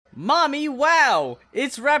Mommy, wow!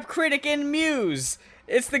 It's rap critic and muse.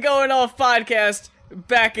 It's the Going Off podcast,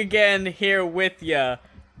 back again here with ya.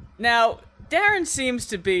 Now, Darren seems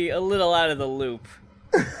to be a little out of the loop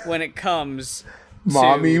when it comes to...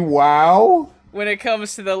 Mommy, wow? When it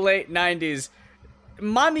comes to the late 90s.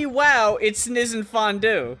 Mommy, wow, it's Sniz and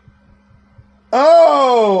Fondue.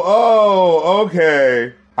 Oh,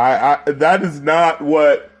 okay. I that is not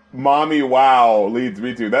what Mommy Wow leads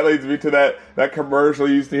me to. That leads me to that commercial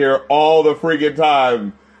you used to hear all the freaking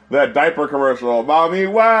time. That diaper commercial. Mommy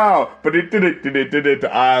Wow. I'm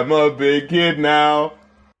a big kid now.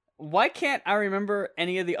 Why can't I remember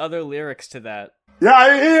any of the other lyrics to that? Yeah,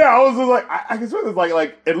 I was just like, I can swear there's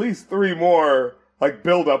like at least 3 more like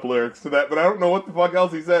build-up lyrics to that, but I don't know what the fuck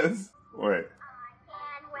else he says. Wait.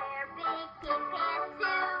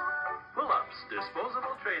 Pull-ups,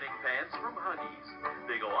 disposable training pants from Huggies.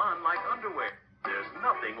 They go on like underwear. There's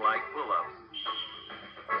nothing like pull-ups.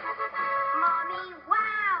 Mommy,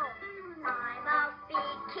 wow! I'm a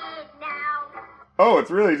big kid now. Oh,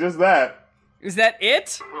 it's really just that. Is that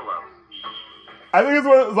it? Pull-ups. I think it's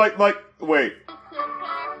one of those, like, wait.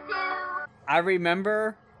 I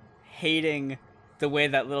remember hating the way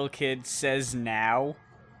that little kid says now.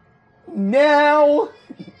 Now?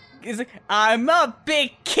 He's like, I'm a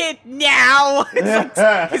big kid now. It's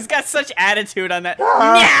like, he's got such attitude on that.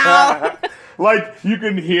 Now. Like, you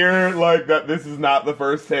can hear, like, that this is not the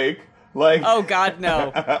first take. Like, Oh, God,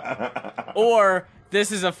 no. Or,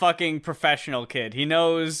 this is a fucking professional kid. He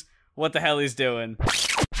knows what the hell he's doing.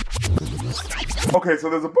 okay,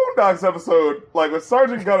 so there's a Boondocks episode, like, with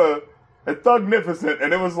Sergeant Gunna and Thugnificent,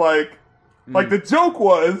 and it was like the joke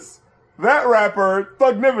was, that rapper,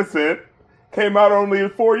 Thugnificent, came out only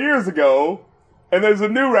 4 years ago, and there's a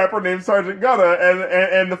new rapper named Sergeant Gunna,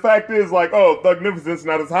 and the fact is, like, oh, Thugnificent's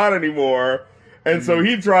not as hot anymore, and so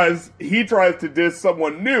he tries to diss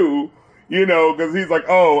someone new, you know, because he's like,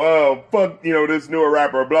 fuck, you know, this newer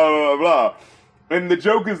rapper, blah, blah, blah. And the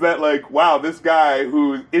joke is that, like, wow, this guy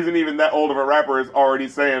who isn't even that old of a rapper is already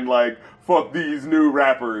saying, like, fuck these new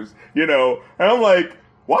rappers, you know? And I'm like,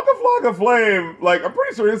 Waka Flocka Flame, like, I'm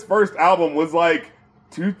pretty sure his first album was, like,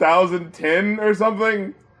 2010 or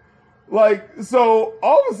something. Like, so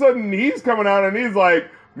all of a sudden he's coming out and he's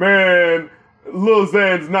like, man, Lil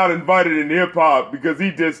Xan's not invited in hip-hop because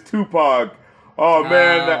he dissed Tupac. Oh,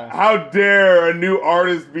 man, how dare a new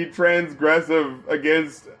artist be transgressive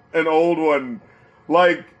against an old one?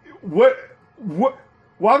 Like, what,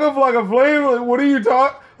 Waka Flocka Flame, like, what are you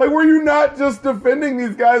talking, like, were you not just defending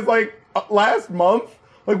these guys, like, last month?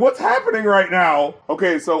 Like, what's happening right now?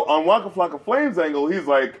 Okay, so on Waka Flocka Flame's angle, he's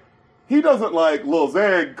like, he doesn't like Lil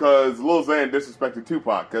Xan because Lil Xan disrespected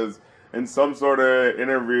Tupac, because in some sort of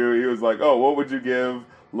interview, he was like, oh, what would you give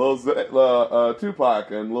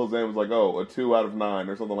Tupac? And Lil Xan was like, oh, a 2 out of 9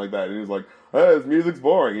 or something like that. And he was like, his music's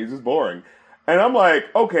boring, he's just boring. And I'm like,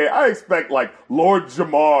 okay, I expect, like, Lord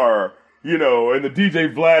Jamar, you know, in the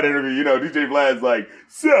DJ Vlad interview, you know, DJ Vlad's like,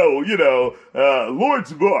 so, you know, Lord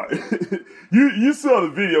Jamar, you saw the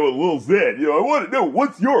video with Lil Xan, you know, I want to know,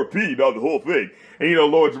 what's your opinion on the whole thing? And, you know,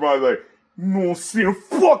 Lord Jamar's like, you know what I'm saying,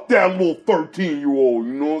 fuck that little 13-year-old,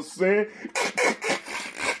 you know what I'm saying?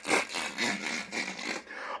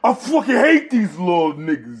 I fucking hate these little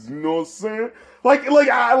niggas, you know what I'm saying? Like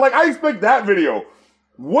I expect that video.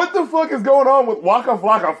 What the fuck is going on with Waka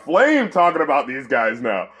Flocka Flame talking about these guys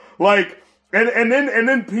now? Like, and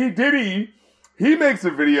then P. Diddy, he makes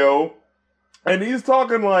a video, and he's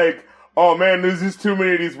talking like, oh man, there's just too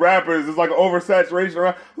many of these rappers, there's like an oversaturation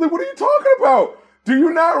around. Like, what are you talking about? Do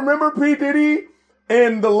you not remember P. Diddy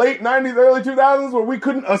in the late 90s, early 2000s, where we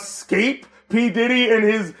couldn't escape P. Diddy and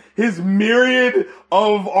his myriad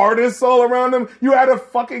of artists all around him? You had a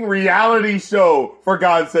fucking reality show, for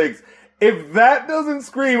God's sakes. If that doesn't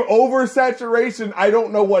scream oversaturation, I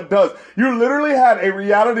don't know what does. You literally had a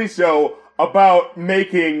reality show about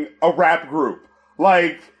making a rap group.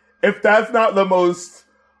 Like, if that's not the most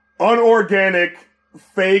unorganic,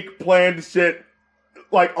 fake, planned shit,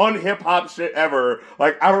 like, un-hip-hop shit ever,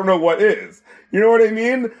 like, I don't know what is. You know what I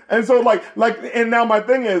mean? And so, like, and now my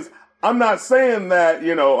thing is, I'm not saying that,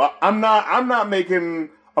 you know, I'm not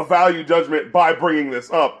making a value judgment by bringing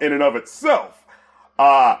this up in and of itself.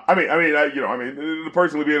 The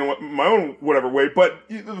person would be in my own whatever way, but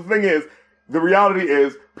the thing is, the reality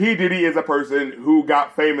is, P. Diddy is a person who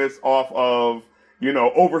got famous off of, you know,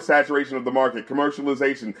 oversaturation of the market,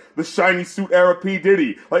 commercialization, the shiny suit era P.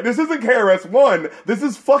 Diddy. Like, this isn't KRS-One, this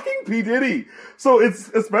is fucking P. Diddy. So it's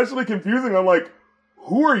especially confusing. I'm like,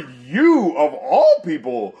 who are you, of all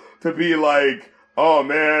people, to be like, oh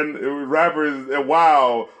man, rappers,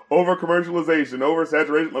 wow, over commercialization, over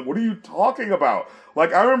saturation. Like, what are you talking about?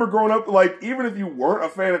 Like, I remember growing up, like, even if you weren't a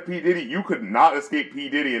fan of P. Diddy, you could not escape P.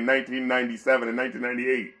 Diddy in 1997 and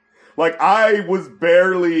 1998. Like, I was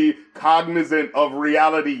barely cognizant of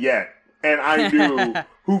reality yet, and I knew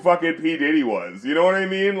who fucking P. Diddy was. You know what I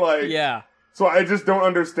mean? Like, yeah. So I just don't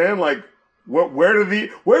understand, like, where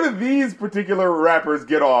do these particular rappers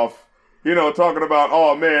get off, you know, talking about,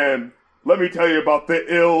 oh man, let me tell you about the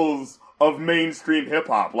ills of mainstream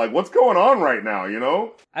hip-hop. Like, what's going on right now, you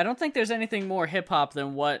know? I don't think there's anything more hip-hop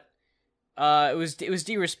than what, it was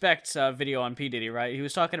D-Respect's video on P. Diddy, right? He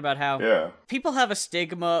was talking about how people have a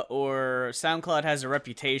stigma, or SoundCloud has a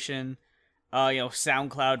reputation,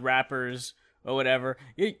 SoundCloud rappers, or whatever.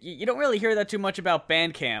 You don't really hear that too much about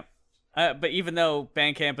Bandcamp. But even though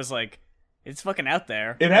Bandcamp is, like, it's fucking out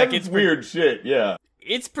there. It has its weird shit, yeah.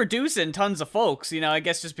 It's producing tons of folks, I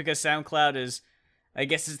guess just because SoundCloud is,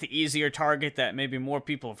 it's the easier target that maybe more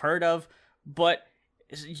people have heard of. But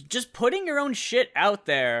just putting your own shit out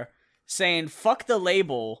there, saying fuck the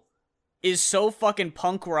label, is so fucking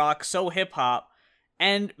punk rock, so hip hop,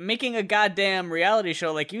 and making a goddamn reality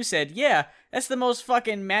show, like you said, yeah, that's the most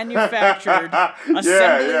fucking manufactured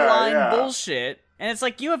assembly line bullshit. And it's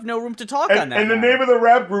like, you have no room to talk on that. And the name of the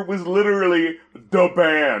rap group was literally The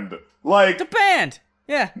Band. Like, The Band!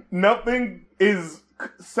 Yeah. Nothing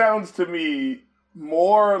sounds to me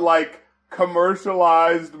more like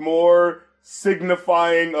commercialized, more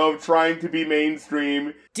signifying of trying to be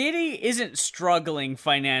mainstream. Diddy isn't struggling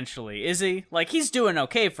financially, is he? Like, he's doing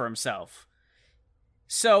okay for himself.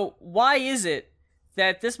 So, why is it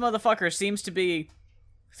that this motherfucker seems to be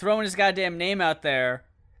throwing his goddamn name out there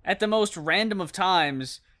at the most random of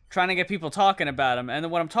times, trying to get people talking about him? And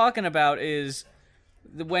then what I'm talking about is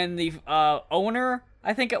when the owner,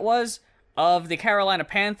 I think it was, of the Carolina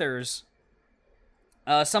Panthers,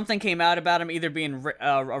 something came out about him either being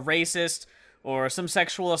a racist or some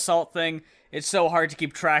sexual assault thing. It's so hard to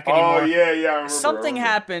keep track anymore. Oh, yeah, I remember. Something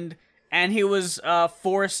happened, and he was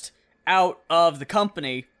forced out of the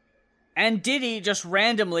company. And Diddy just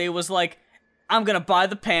randomly was like, I'm gonna buy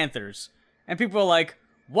the Panthers. And people were like,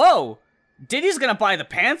 whoa, Diddy's gonna buy the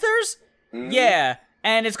Panthers? Mm-hmm. Yeah,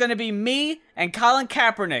 and it's gonna be me and Colin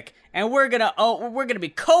Kaepernick, and we're gonna be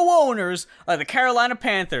co-owners of the Carolina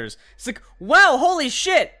Panthers. It's like, wow, holy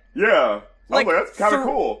shit! Yeah, like that's kind of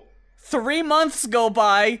cool. 3 months go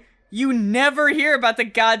by, you never hear about the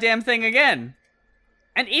goddamn thing again.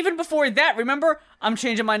 And even before that, remember, I'm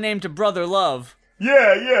changing my name to Brother Love.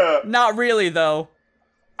 Yeah. Not really though.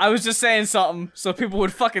 I was just saying something so people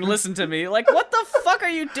would fucking listen to me. Like, what the fuck are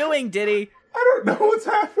you doing, Diddy? I don't know what's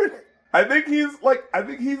happening. I think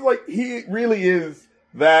he really is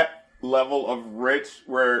that level of rich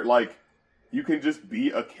where, like, you can just be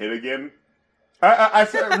a kid again. I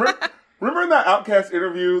said, remember in that Outkast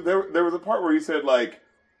interview, there was a part where he said, like,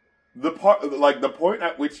 the point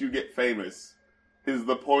at which you get famous is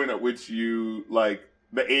the point at which you, like,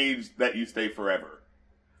 the age that you stay forever.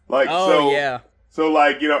 Like, So,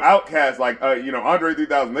 like, Outkast, like, Andre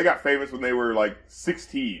 3000, they got famous when they were, like,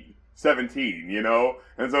 16, 17,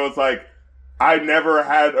 And so it's like, I never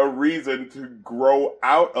had a reason to grow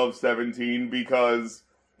out of 17 because,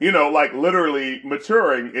 like, literally,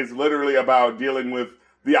 maturing is literally about dealing with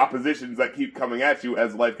the oppositions that keep coming at you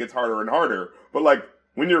as life gets harder and harder. But, like,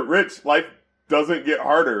 when you're rich, life doesn't get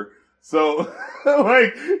harder. So,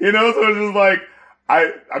 like, so it's just like,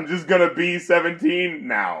 I'm just gonna be 17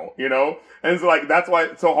 now, And so, like, that's why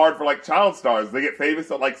it's so hard for, like, child stars. They get famous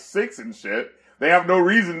at, like, 6 and shit. They have no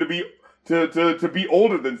reason to be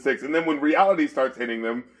older than 6. And then when reality starts hitting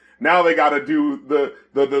them, now they gotta do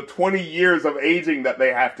the 20 years of aging that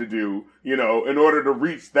they have to do, in order to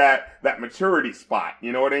reach that maturity spot.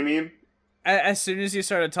 You know what I mean? As soon as you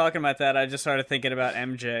started talking about that, I just started thinking about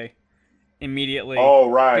MJ immediately. Oh,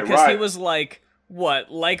 right, because he was, like,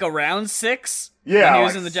 what, like around 6? Yeah, when he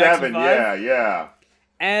was like in the Jackson 7, 5? yeah.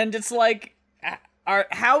 And it's like,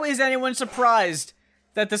 how is anyone surprised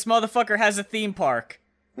that this motherfucker has a theme park?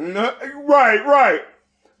 No, right.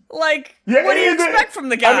 Like, what do you expect from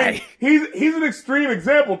the guy? I mean, he's an extreme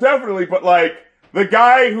example, definitely, but, like, the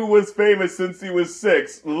guy who was famous since he was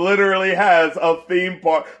 6 literally has a theme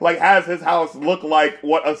park, like, has his house look like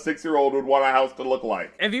what a 6-year-old would want a house to look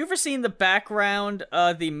like. Have you ever seen the background,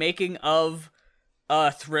 the making of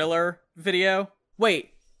Thriller video? Wait,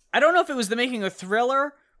 I don't know if it was the making of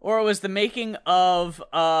Thriller or it was the making of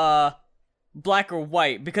Black or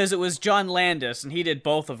White, because it was John Landis and he did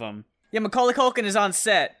both of them. Yeah, Macaulay Culkin is on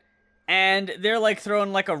set and they're like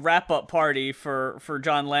throwing like a wrap-up party for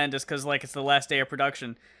John Landis because like it's the last day of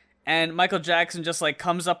production. and Michael Jackson just, like,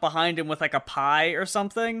 comes up behind him with, like, a pie or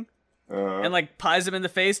something, and, like, pies him in the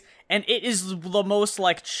face, and it is the most,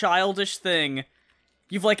 like, childish thing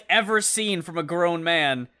you've, like, ever seen from a grown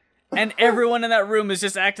man, and everyone in that room is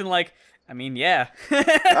just acting like, I mean, yeah. We're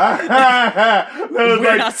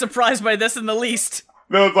not surprised by this in the least.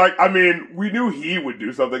 No, it's like, I mean, we knew he would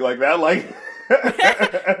do something like that, like...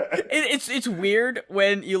 It's weird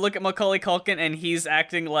when you look at Macaulay Culkin and he's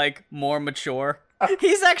acting, like, more mature.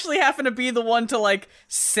 He's actually having to be the one to, like,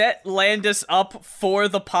 set Landis up for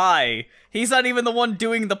the pie. He's not even the one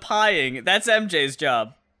doing the pieing. That's MJ's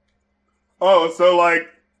job. Oh, so, like,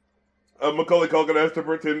 Macaulay Culkin has to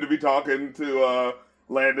pretend to be talking to,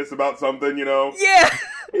 Landis about something, you know? Yeah!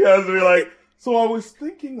 He has to be like, so I was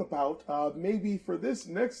thinking about, maybe for this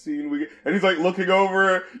next scene, and he's like looking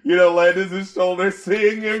over, you know, Landis' shoulder,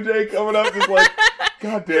 seeing MJ coming up, just like,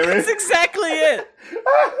 God damn it. That's exactly it!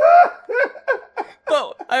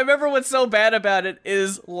 But I remember what's so bad about it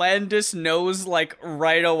is Landis knows, like,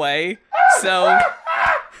 right away, so...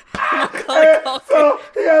 Macaulay Culkin... So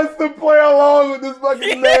he has to play along with this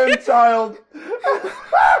fucking man-child.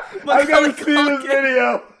 I gotta see this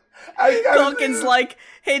video. Culkin's like,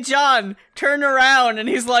 hey, John, turn around. And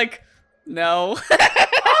he's like, no.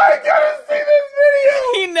 I gotta see this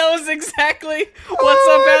video. He knows exactly what's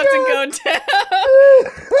about to go down.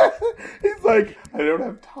 He's like, I don't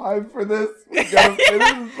have time for this. We gotta finish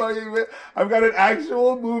this fucking video. I've got an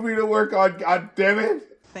actual movie to work on. God damn it.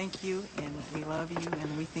 Thank you, and we love you,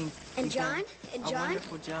 and we think And you've John? done And a John?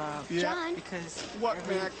 wonderful job. John? Because What,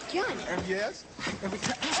 Mac? John. Yes? every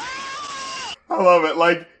time. I love it.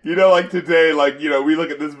 Like, you know, like today, like, you know, we look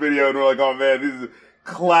at this video and we're like, oh man, these are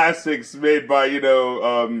classics made by, you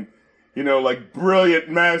know, like brilliant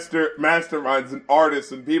masterminds and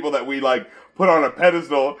artists and people that we like put on a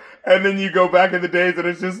pedestal. And then you go back in the days and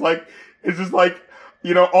it's just like,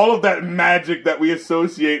 you know, all of that magic that we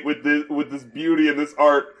associate with this beauty and this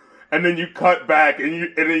art. And then you cut back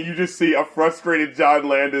and then you just see a frustrated John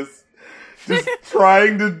Landis just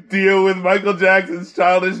trying to deal with Michael Jackson's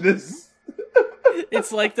childishness.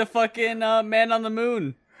 It's like the fucking Man on the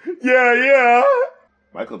Moon. Yeah.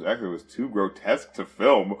 Michael Jackson was too grotesque to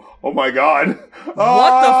film. Oh my god. What the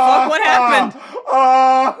fuck? What happened?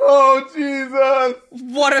 Oh, Jesus.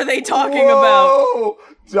 What are they talking about?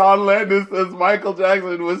 John Landis says Michael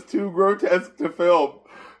Jackson was too grotesque to film.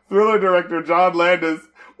 Thriller director John Landis.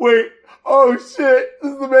 Wait. Oh shit.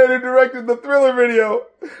 This is the man who directed the Thriller video.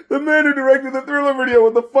 The man who directed the Thriller video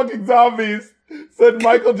with the fucking zombies said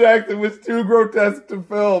Michael Jackson was too grotesque to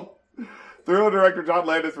film. Thriller director John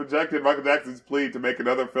Landis rejected Michael Jackson's plea to make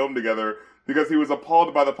another film together because he was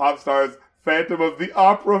appalled by the pop star's Phantom of the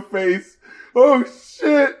Opera face. Oh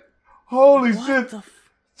shit! Holy shit!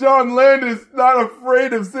 John Landis not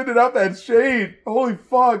afraid of sending out that shade. Holy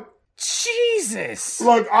fuck! Jesus!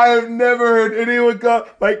 Look, I have never heard anyone go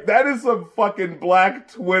like that. Is some fucking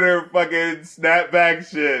black Twitter fucking snapback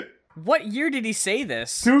shit. What year did he say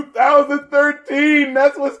this? 2013.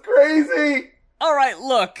 That's what's crazy. All right,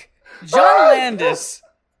 look. John Landis,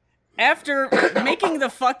 after making the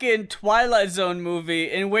fucking Twilight Zone movie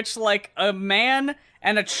in which, like, a man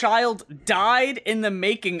and a child died in the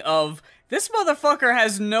making of, this motherfucker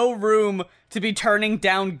has no room to be turning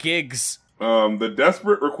down gigs. The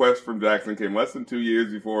desperate request from Jackson came less than 2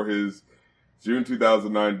 years before his June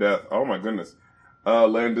 2009 death. Oh my goodness.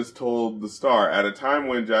 Landis told The Star, at a time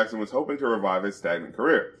when Jackson was hoping to revive his stagnant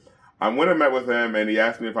career. I went and met with him, and he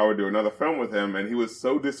asked me if I would do another film with him, and he was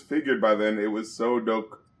so disfigured by then, it was so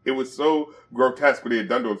grotesque what he had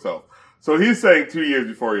done to himself. So he's saying 2 years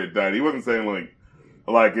before he had died. He wasn't saying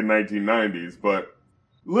like in 1990s, but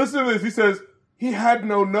listen to this. He says, he had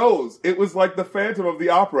no nose. It was like the Phantom of the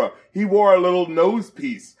Opera. He wore a little nose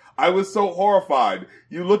piece. I was so horrified.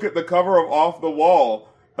 You look at the cover of Off the Wall,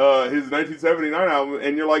 his 1979 album,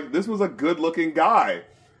 and you're like, this was a good-looking guy.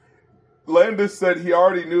 Landis said he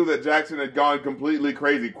already knew that Jackson had gone completely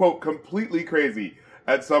crazy, quote, completely crazy,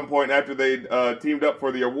 at some point after they'd teamed up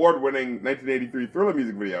for the award-winning 1983 Thriller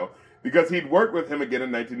music video, because he'd worked with him again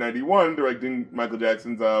in 1991, directing Michael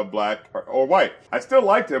Jackson's Black or White. I still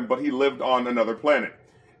liked him, but he lived on another planet.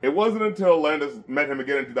 It wasn't until Landis met him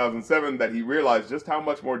again in 2007 that he realized just how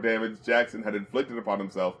much more damage Jackson had inflicted upon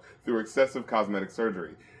himself through excessive cosmetic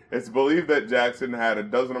surgery. It's believed that Jackson had a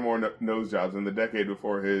dozen or more nose jobs in the decade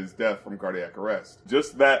before his death from cardiac arrest.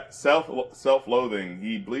 Just that self-loathing.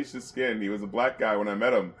 He bleached his skin. He was a black guy when I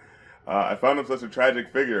met him. I found him such a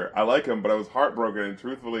tragic figure. I like him, but I was heartbroken, and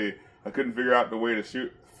truthfully, I couldn't figure out a way to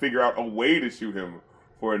shoot him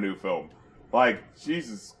for a new film. Like,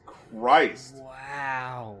 Jesus Christ.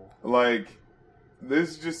 Wow. Like,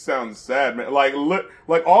 This just sounds sad, man. Like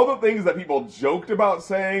all the things that people joked about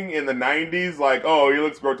saying in the 90s, like, oh, he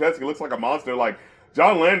looks grotesque, he looks like a monster. Like,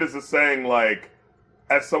 John Landis is saying, like,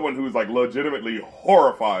 as someone who's, like, legitimately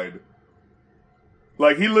horrified.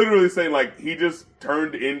 Like, he literally saying, like, he just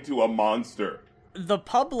turned into a monster. The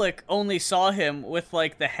public only saw him with,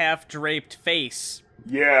 like, the half-draped face.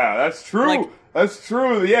 Yeah, that's true. Like, that's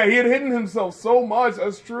true. Yeah, he had hidden himself so much.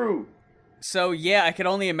 That's true. So, yeah, I could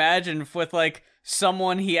only imagine with, like,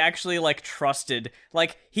 someone he actually, like, trusted.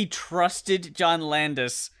 Like, he trusted John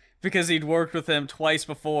Landis because he'd worked with him twice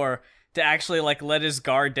before to actually, like, let his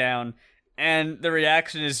guard down. And the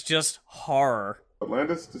reaction is just horror.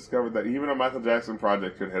 Landis discovered that even a Michael Jackson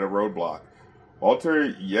project could hit a roadblock.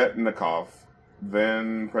 Walter Yetnikoff,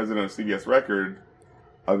 then president of CBS Record,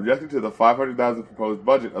 objected to the $500,000 proposed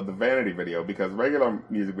budget of the Vanity video because regular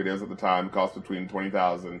music videos at the time cost between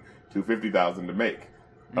 $20,000 to $50,000 to make.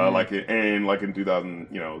 Like in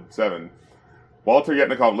 2007. Walter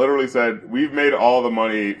Yetnikoff literally said, "We've made all the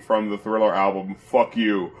money from the Thriller album. Fuck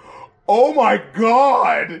you." Oh my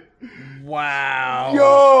god! Wow.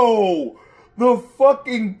 Yo! The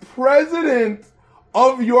fucking president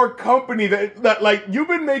of your company that like you're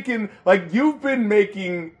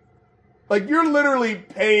literally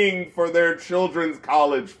paying for their children's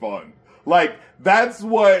college fund. Like, that's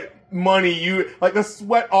what money like the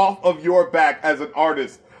sweat off of your back as an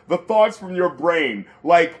artist, the thoughts from your brain,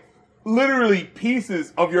 like literally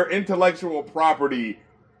pieces of your intellectual property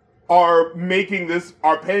are paying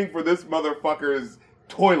for this motherfucker's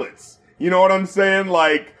toilets. You know what I'm saying?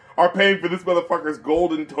 Like, are paying for this motherfucker's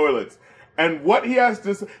golden toilets. And what he has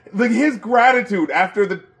to say, like, his gratitude after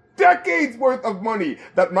the decades worth of money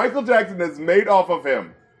that Michael Jackson has made off of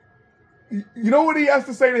him. You know what he has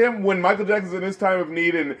to say to him when Michael Jackson's in his time of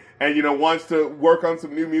need and wants to work on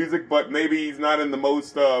some new music, but maybe he's not in the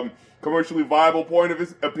most commercially viable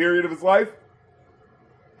period of his life?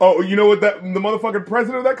 Oh, you know what the motherfucking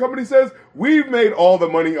president of that company says? "We've made all the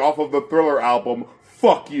money off of the Thriller album.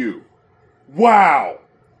 Fuck you." Wow.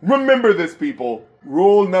 Remember this, people.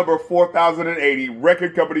 Rule number 4080.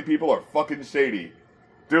 Record company people are fucking shady.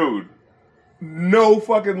 Dude. No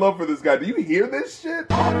fucking love for this guy. Do you hear this shit?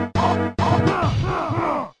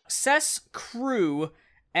 Cess Crew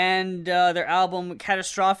and their album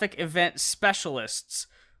Catastrophic Event Specialists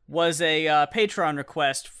was a Patreon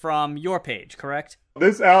request from your page, correct?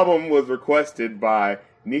 This album was requested by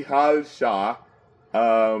Nihal Shah.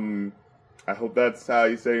 I hope that's how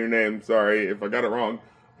you say your name. Sorry if I got it wrong.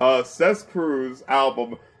 Cess Crew's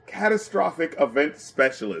album Catastrophic Event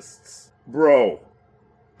Specialists. Bro,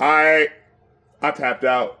 I tapped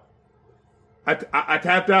out. I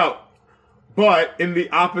tapped out. But in the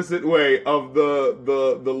opposite way of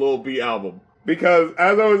the Lil B album. Because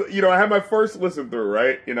as I was, I had my first listen through,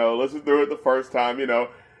 right? Listen through it the first time,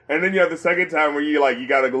 and then you have the second time where you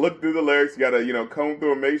gotta look through the lyrics, you gotta, comb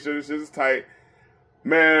through and make sure this shit is tight.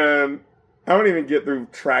 Man, I don't even get through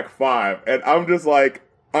track 5, and I'm just like,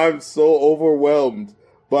 I'm so overwhelmed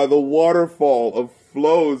by the waterfall of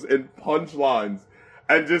flows and punchlines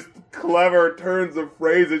and just clever turns of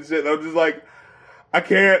phrase and shit. And I'm just like, I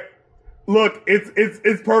can't. Look,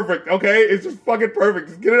 it's perfect, okay? It's just fucking perfect.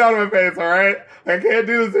 Just get it out of my face, alright? I can't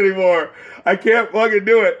do this anymore. I can't fucking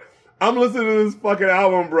do it. I'm listening to this fucking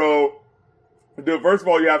album, bro. Dude, first of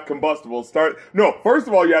all, you have Combustible. First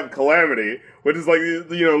of all, you have Calamity, which is like,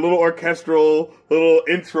 little orchestral, little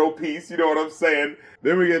intro piece, you know what I'm saying?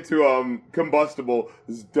 Then we get to, Combustible,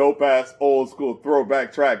 this dope-ass, old-school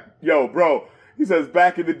throwback track. Yo, bro, he says,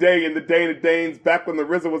 back in the day, in the Dane of Danes, back when the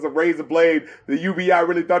RZA was a razor blade, the UBI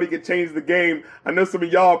really thought he could change the game. I know some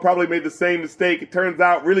of y'all probably made the same mistake. It turns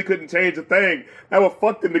out, really couldn't change a thing. Now we're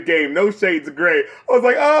fucked in the game. No shades of gray. I was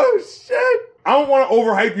like, oh, shit. I don't want to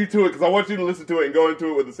overhype you to it because I want you to listen to it and go into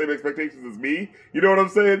it with the same expectations as me. You know what I'm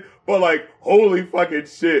saying? But like, holy fucking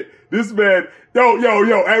shit. This man,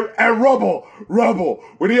 and Rubble.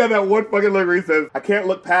 When he had that one fucking look where he says, I can't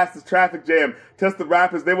look past this traffic jam. Test the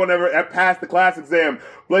rappers, they will never pass the class exam.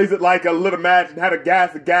 Blaze it like a lit a match and had a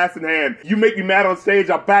gas in hand. You make me mad on stage,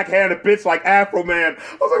 I'll backhand a bitch like Afro Man.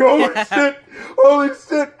 I was like, holy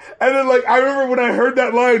shit. And then like, I remember when I heard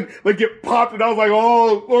that line, like get popped and I was like,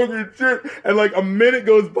 oh, fucking shit. And like a minute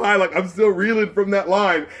goes by, like I'm still reeling from that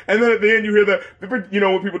line. And then at the end you hear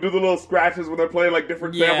when people do the little scratches when they're playing like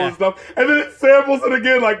different samples and stuff. And then it samples it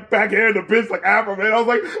again, like backhand a bitch like Afro Man. I was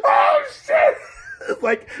like, oh shit. It's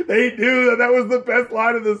like, they knew that was the best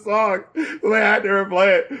line of the song. So they had to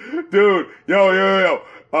replay it. Dude, yo.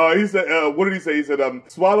 He said, what did he say? He said,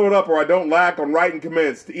 swallow it up or I don't lack on writing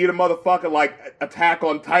commence. To eat a motherfucker like Attack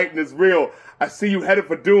on Titan is real. I see you headed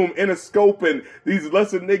for doom, inner scoping. These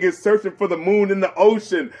lesser niggas searching for the moon in the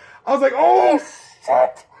ocean. I was like, oh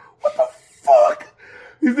shit! What the fuck?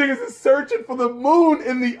 These niggas is searching for the moon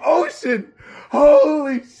in the ocean.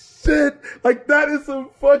 Holy shit. Like, that is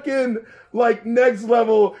some fucking, like, next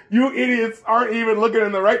level, you idiots aren't even looking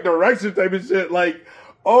in the right direction type of shit. Like,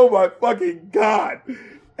 oh my fucking God.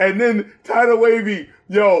 And then Tidal Wavy,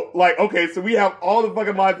 yo, like, okay, so we have all the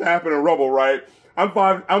fucking lines that happen in Rubble, right?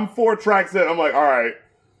 I'm 4 tracks in. I'm like, all right.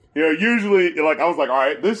 You know, usually, like, I was like, all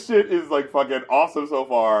right, this shit is, like, fucking awesome so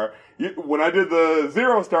far. When I did the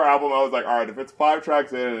Zero Star album, I was like, all right, if it's 5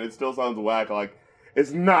 tracks in and it still sounds whack, like,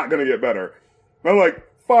 it's not gonna get better. I'm like,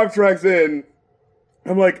 5 tracks in,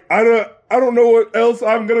 I'm like, I don't know what else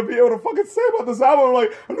I'm gonna be able to fucking say about this album.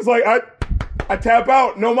 I'm just like, I tap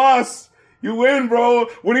out, no mas. You win, bro.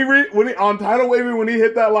 When he on Tidal Wavy, when he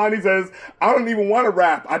hit that line, he says, I don't even want to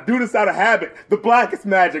rap. I do this out of habit. The blackest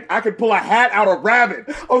magic. I could pull a hat out of rabbit.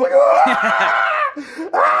 I was like, ah!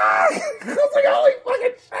 Ah! I was like, holy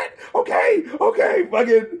fucking shit. Okay.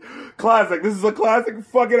 Fucking classic. This is a classic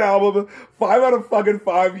fucking album. 5 out of fucking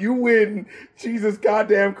 5. You win. Jesus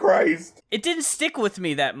goddamn Christ. It didn't stick with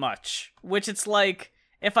me that much, which it's like,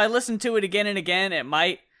 if I listen to it again and again, it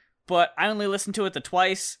might, but I only listened to it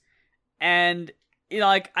twice. And, you know,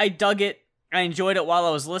 like, I dug it, I enjoyed it while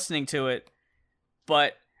I was listening to it,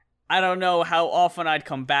 but I don't know how often I'd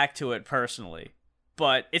come back to it personally.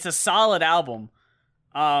 But it's a solid album.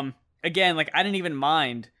 Again, like, I didn't even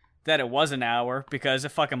mind that it was an hour, because it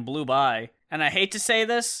fucking blew by. And I hate to say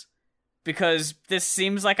this, because this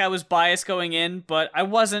seems like I was biased going in, but I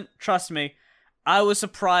wasn't, trust me. I was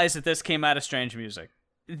surprised that this came out of Strange Music.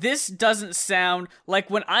 This doesn't sound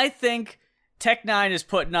like, when I think Tech-N9ne is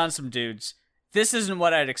putting on some dudes, this isn't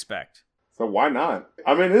what I'd expect. So why not?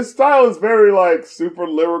 I mean, his style is very, like, super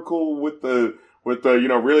lyrical with the, you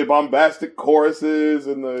know, really bombastic choruses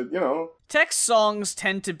and the, you know. Tech's songs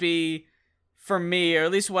tend to be, for me, or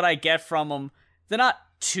at least what I get from them, they're not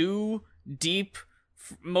too deep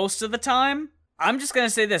most of the time. I'm just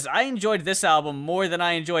gonna say this, I enjoyed this album more than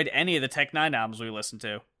I enjoyed any of the Tech-N9ne albums we listened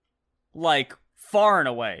to. Like, far and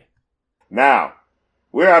away. Now,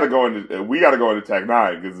 we gotta go into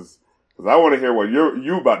Tech-N9ne because I want to hear what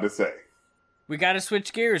you about to say. We gotta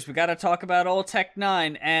switch gears. We gotta talk about old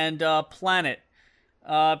Tech-N9ne and Planet,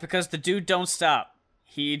 because the dude don't stop.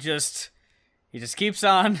 He just keeps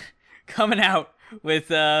on coming out with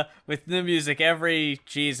new music every,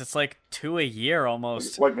 it's like 2 a year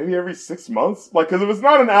almost. Like maybe every 6 months. Like, because if it's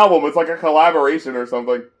not an album, it's like a collaboration or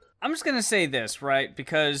something. I'm just gonna say this, right?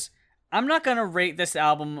 Because I'm not gonna rate this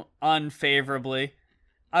album unfavorably.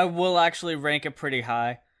 I will actually rank it pretty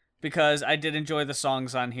high, because I did enjoy the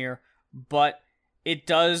songs on here, but it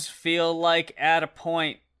does feel like at a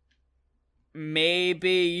point, maybe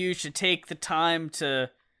you should take the time to,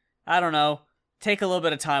 I don't know, take a little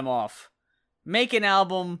bit of time off. Make an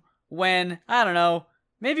album when, I don't know,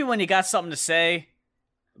 maybe when you got something to say,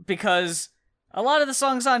 because a lot of the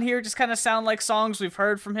songs on here just kind of sound like songs we've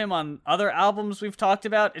heard from him on other albums we've talked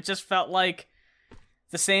about. It just felt like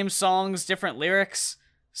the same songs, different lyrics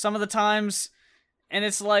some of the times, and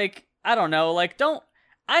it's like, I don't know, like,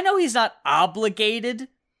 I know he's not obligated,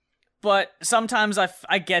 but sometimes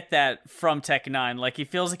I get that from Tech-N9ne, like, he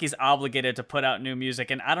feels like he's obligated to put out new music,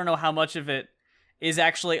 and I don't know how much of it is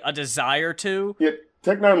actually a desire to. Yeah,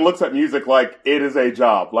 Tech-N9ne looks at music like it is a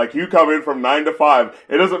job. Like, you come in from 9 to 5,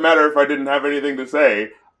 it doesn't matter if I didn't have anything to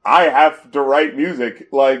say, I have to write music,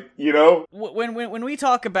 like, you know? When we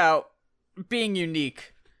talk about being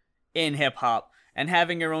unique in hip-hop, and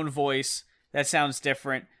having your own voice that sounds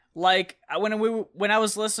different. Like, when I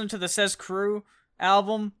was listening to the Says Crew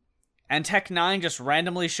album, and Tech-N9ne just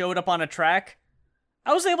randomly showed up on a track,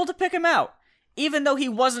 I was able to pick him out. Even though he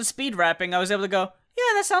wasn't speed rapping, I was able to go,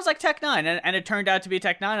 yeah, that sounds like Tech-N9ne, and it turned out to be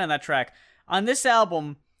Tech-N9ne on that track. On this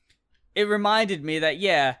album, it reminded me that,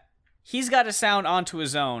 yeah, he's got a sound onto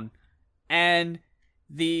his own, and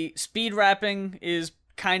the speed rapping is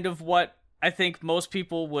kind of what I think most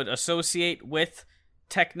people would associate with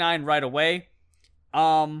Tech-N9ne right away.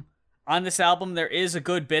 On this album, there is a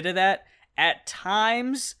good bit of that. At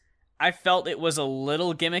times, I felt it was a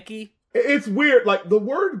little gimmicky. It's weird. Like, the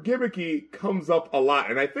word gimmicky comes up a lot,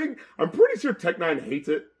 and I'm pretty sure Tech-N9ne hates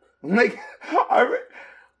it. Like,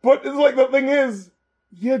 but it's like, the thing is,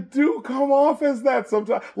 you do come off as that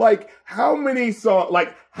sometimes. Like, how many songs,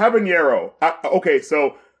 like, Habanero. Okay,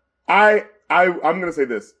 so, I'm gonna say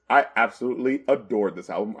this. I absolutely adored this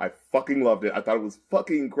album. I fucking loved it. I thought it was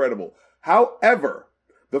fucking incredible. However,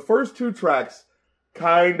 the first 2 tracks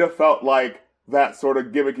kind of felt like that sort of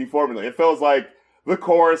gimmicky formula. It feels like the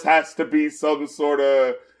chorus has to be some sort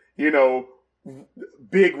of,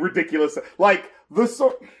 big, ridiculous, like,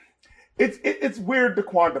 it's weird to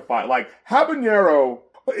quantify. Like, Habanero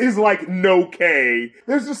is like no K.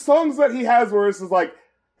 There's just songs that he has where it's just like,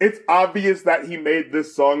 it's obvious that he made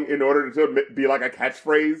this song in order to be like a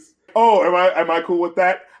catchphrase. Oh, am I cool with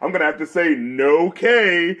that? I'm gonna have to say no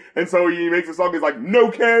K. And so he makes a song, he's like, no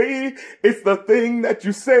K. It's the thing that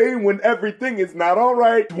you say when everything is not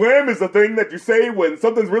alright. Dwam is the thing that you say when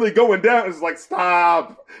something's really going down. It's like,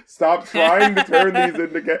 stop trying to turn these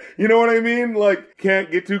into K. You know what I mean? Like, can't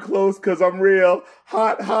get too close cause I'm real.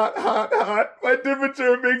 Hot, hot, hot, hot. My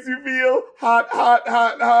temperature makes you feel hot, hot,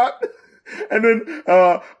 hot, hot. And then,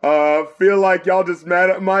 feel like y'all just mad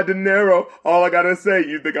at my dinero. All I gotta say,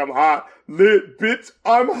 you think I'm hot? Lit, bitch,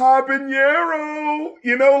 I'm habanero.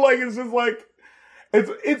 Like, it's just like,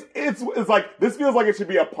 it's like, this feels like it should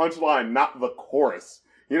be a punchline, not the chorus.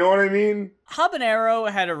 You know what I mean? Habanero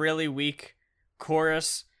had a really weak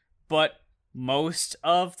chorus, but most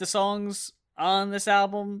of the songs on this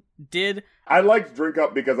album did. I liked Drink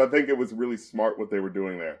Up because I think it was really smart what they were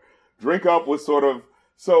doing there. Drink Up was sort of,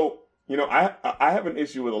 so, I have an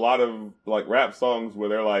issue with a lot of, like, rap songs where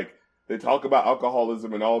they're like, they talk about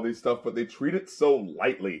alcoholism and all these stuff, but they treat it so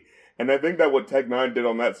lightly. And I think that what N9ne did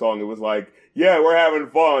on that song, it was like, yeah, we're having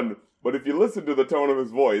fun, but if you listen to the tone of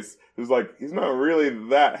his voice, it's like, he's not really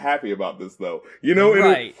that happy about this, though.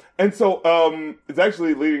 Right. And so, it's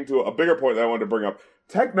actually leading to a bigger point that I wanted to bring up.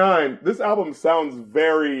 N9ne, this album sounds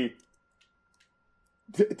very...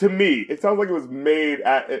 To me, it sounds like it was made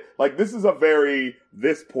this is a very,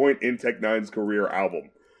 this point in N9ne's career album.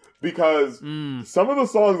 Because some of the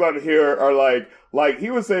songs on here are like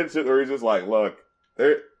he was saying shit where he's just like, look,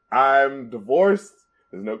 I'm divorced,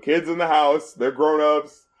 there's no kids in the house, they're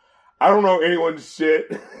grown-ups, I don't know anyone's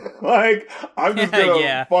shit. Like, I'm just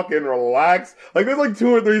gonna fucking relax. Like, there's like 2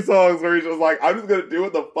 or 3 songs where he's just like, I'm just gonna do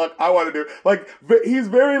what the fuck I want to do. Like, he's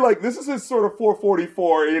very like, this is his sort of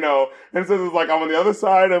 444, and so it's like, I'm on the other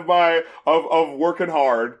side of of working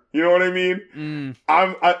hard. You know what I mean?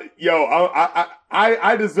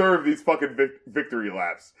 I deserve these fucking victory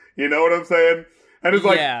laps. You know what I'm saying? And it's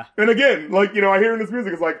like, and again, like, I hear in this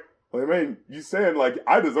music, it's like, well, man, you saying like,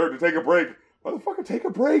 I deserve to take a break. Motherfucker, take a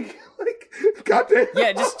break. Like, goddamn.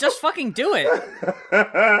 Yeah, just fucking do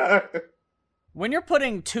it. When you're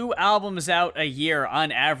putting 2 albums out a year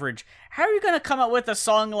on average, how are you gonna come up with a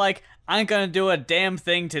song like, I ain't gonna do a damn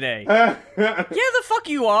thing today? Yeah, the fuck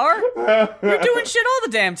you are. You're doing shit all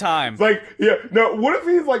the damn time. It's like, what if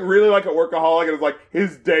he's like really like a workaholic and it's like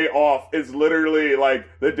his day off is literally like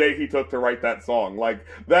the day he took to write that song? Like,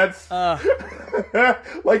 that's,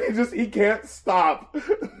 like, he can't stop.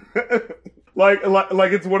 Like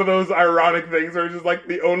it's one of those ironic things where it's just like,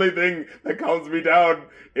 the only thing that calms me down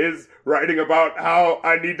is writing about how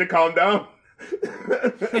I need to calm down.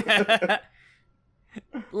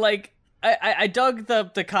 Like, I dug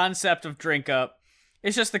the concept of Drink Up.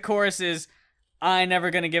 It's just the chorus is, I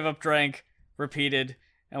never gonna give up drink, repeated,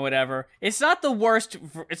 and whatever. It's not the worst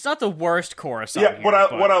chorus on here, what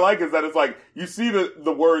I like is that it's like, you see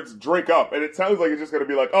the words drink up, and it sounds like it's just gonna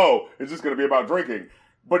be like, oh, it's just gonna be about drinking.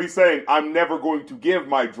 But he's saying, I'm never going to give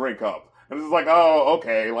my drink up. And it's like, oh,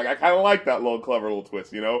 okay. Like, I kind of like that clever little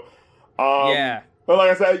twist, yeah. But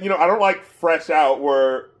like I said, I don't like Fresh Out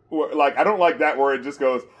where like, I don't like that where it just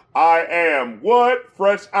goes, I am what?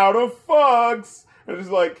 Fresh out of fucks. And it's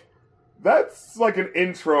just like, that's like an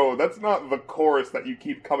intro. That's not the chorus that you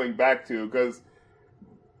keep coming back to, because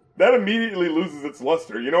that immediately loses its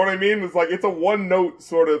luster. You know what I mean? It's like, it's a one-note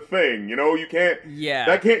sort of thing. You can't... Yeah.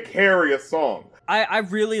 That can't carry a song. I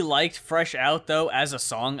really liked Fresh Out, though, as a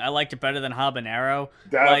song. I liked it better than Habanero.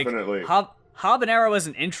 Definitely. Like, Habanero as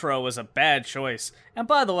an intro was a bad choice. And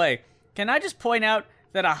by the way, can I just point out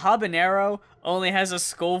that a Habanero only has a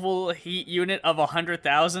Scoville heat unit of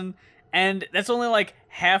 100,000, and that's only like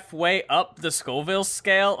halfway up the Scoville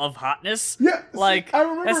scale of hotness? Yeah. Like, I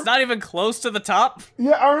remember, that's not even close to the top.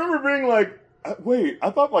 Yeah, I remember being like, wait, I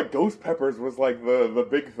thought like Ghost Peppers was like the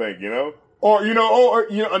big thing, Or,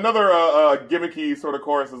 another gimmicky sort of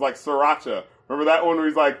chorus is like Sriracha. Remember that one where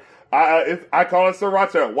he's like, I call it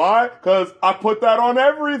Sriracha. Why? Because I put that on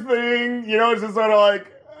everything. It's just sort of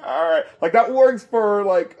like, alright. Like, that works for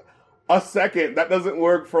like a second. That doesn't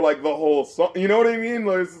work for like the whole song. You know what I mean?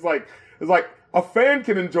 Like, it's like a fan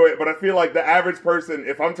can enjoy it, but I feel like the average person,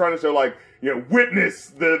 if I'm trying to show like, witness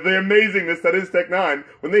the amazingness that is N9ne,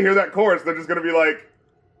 when they hear that chorus, they're just gonna be like,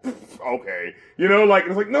 okay. Like,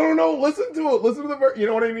 it's like, no, listen to it. Listen to the verse. You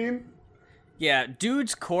know what I mean? Yeah,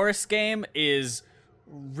 dude's chorus game is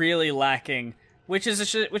really lacking. which is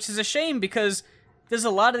a shame because there's a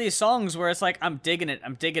lot of these songs where it's like I'm digging it,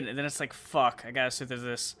 and then it's like fuck, I gotta sit through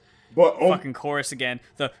this fucking chorus again.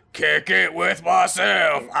 The kick it with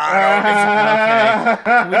myself. Okay.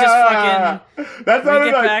 Can we just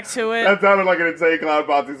fucking get back to it? That sounded like an Insane Clown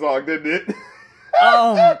Posse song, didn't it?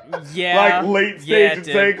 Oh yeah, like late stage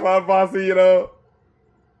Insane Clown Posse, you know.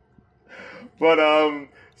 But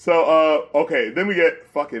okay, then we get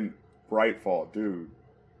fucking Brightfall, dude.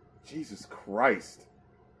 Jesus Christ.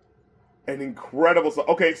 An incredible song.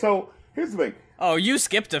 Okay, so here's the thing. Oh, you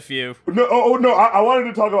skipped a few. No, no, I wanted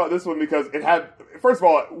to talk about this one because it had, first of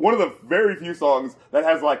all, one of the very few songs that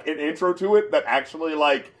has like an intro to it that actually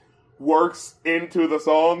like works into the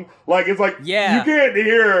song. Like it's like you can't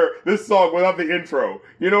hear this song without the intro.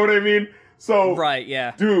 You know what I mean? So right,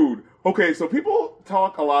 yeah, dude. Okay, so people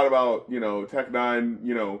talk a lot about Tech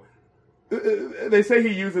N9ne. They say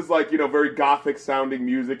he uses like very gothic sounding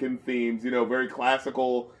music and themes. Very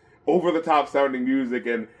classical, over the top sounding music,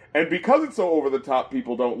 and because it's so over the top,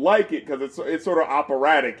 people don't like it because it's sort of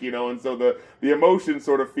operatic, and so the emotion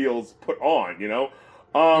sort of feels put on,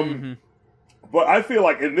 But I feel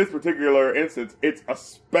like in this particular instance, it's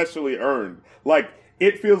especially earned. Like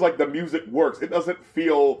it feels like the music works. It doesn't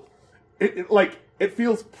feel it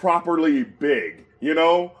feels properly big,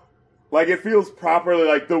 Like it feels properly,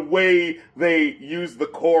 like the way they use the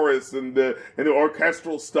chorus and the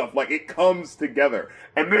orchestral stuff, like it comes together.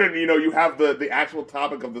 And then you have the actual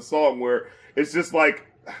topic of the song where it's just like,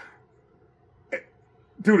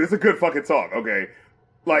 dude, it's a good fucking song. Okay,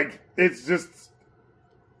 like it's just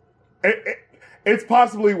it's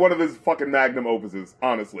possibly one of his fucking magnum opuses.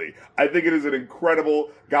 Honestly, I think it is an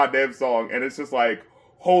incredible goddamn song, and it's just like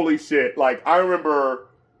holy shit. Like I remember.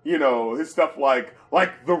 His stuff like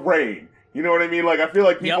The Rain. You know what I mean? Like, I feel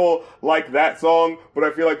like people like that song, but I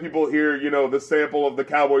feel like people hear, the sample of the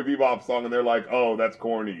Cowboy Bebop song and they're like, oh, that's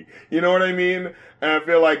corny. You know what I mean? And I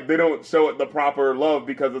feel like they don't show it the proper love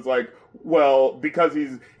because it's like, well, because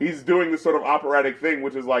he's doing this sort of operatic thing,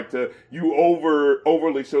 which is like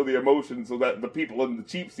overly show the emotion so that the people in the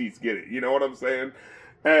cheap seats get it. You know what I'm saying?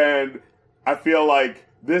 And I feel like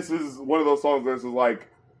this is one of those songs where it's like,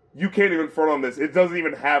 you can't even front on this. It doesn't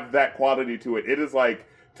even have that quality to it. It is like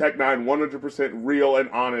Tech N9ne 100% real and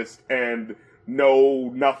honest and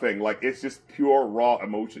nothing. Like it's just pure raw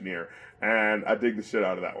emotion here. And I dig the shit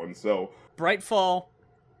out of that one. So Brightfall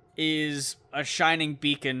is a shining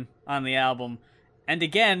beacon on the album. And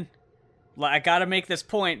again, I gotta make this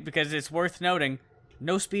point because it's worth noting,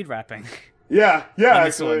 no speed rapping. Yeah,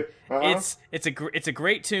 actually. Uh-huh. It's a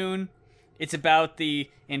great tune. It's about the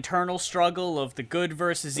internal struggle of the good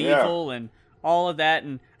versus evil and all of that,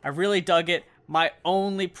 and I really dug it. My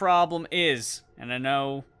only problem is, and I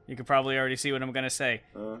know you could probably already see what I'm going to say,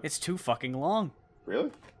 it's too fucking long. Really?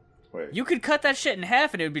 Wait. You could cut that shit in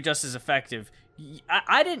half and it would be just as effective.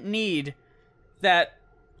 I didn't need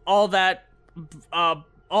all that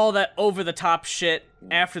over-the-top shit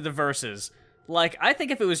after the verses. Like, I think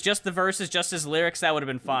if it was just the verses, just his lyrics, that would have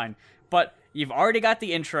been fine. But you've already got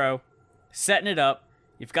the intro, setting it up,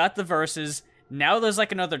 you've got the verses, now there's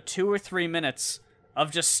like another 2 or 3 minutes of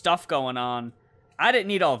just stuff going on. I didn't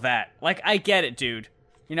need all that. Like, I get it, dude.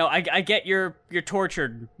 I get you're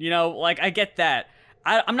tortured, like, I get that.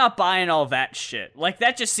 I'm not buying all that shit. Like,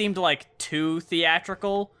 that just seemed like too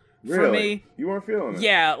theatrical for me. You weren't feeling it?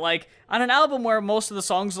 Yeah, like, on an album where most of the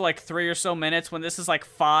songs are like 3 or so minutes, when this is like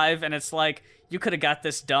 5, and it's like, you could have got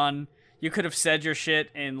this done. You could have said your shit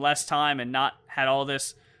in less time and not had all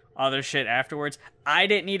this other shit afterwards. I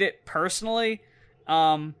didn't need it personally.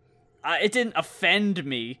 It didn't offend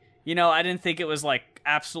me. I didn't think it was like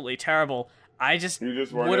absolutely terrible. I just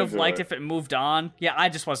would have liked if it moved on. Yeah, I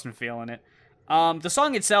just wasn't feeling it. The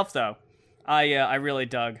song itself, though, I really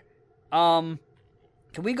dug. Can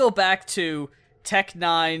we go back to Tech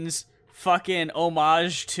N9ne's fucking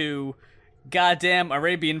homage to goddamn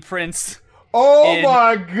Arabian Prince? Oh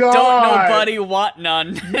my god! Don't Nobody Want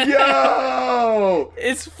None. Yo!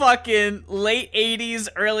 It's fucking late 80s,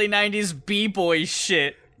 early 90s b-boy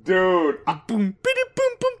shit. Dude. Boom, boom,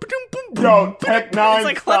 boom, boom, boom. Yo, Tech N9ne. It's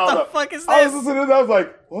like, what the fuck is this? I was listening to this, I was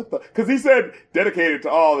like, what the? Because he said dedicated to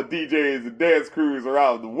all the DJs and dance crews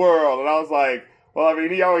around the world. And I was like, well, I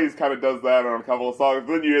mean, he always kind of does that on a couple of songs.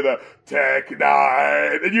 But then you hear the Tech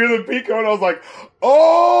N9ne, and you hear the Pico, and I was like,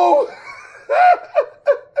 oh!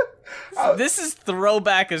 This is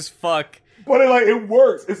throwback as fuck. But it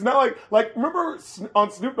works. It's not like remember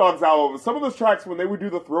on Snoop Dogg's album, some of those tracks when they would do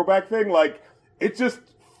the throwback thing, like it just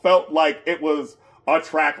felt like it was a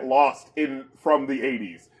track lost from the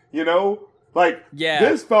 80s. Like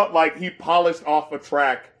this felt like he polished off a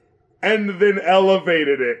track and then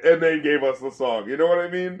elevated it, and then gave us the song. You know what I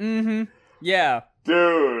mean? Mm-hmm. Yeah.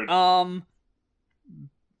 Dude.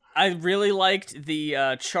 I really liked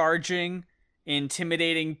the charging,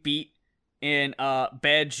 intimidating beat in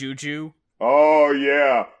Bad Juju. Oh,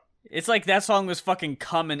 yeah. It's like that song was fucking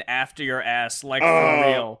coming after your ass, like, for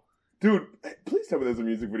real. Dude, please tell me there's a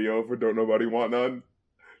music video for Don't Nobody Want None.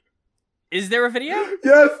 Is there a video?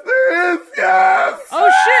 Yes, there is! Yes! Oh,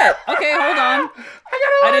 shit! Okay, hold on.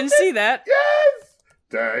 I didn't see that. Yes!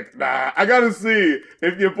 Tech9. I gotta see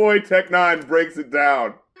if your boy Tech9 breaks it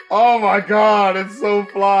down. Oh my god, it's so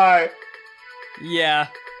fly. Yeah.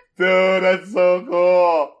 Dude, that's so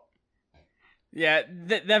cool. Yeah,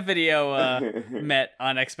 that video met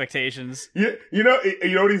on expectations. You know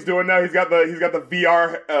what he's doing now? He's got the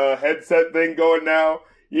VR headset thing going now.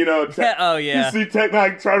 You know, Oh yeah. You see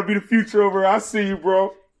Tech9 trying to be the future over. I see you,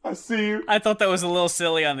 bro. I see you. I thought that was a little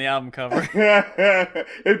silly on the album cover.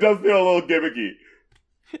 It does feel a little gimmicky.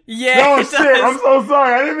 Yeah. Oh it shit! does. I'm so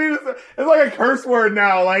sorry. I didn't mean to say. It's like a curse word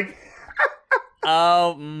now. Like.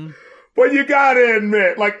 But you gotta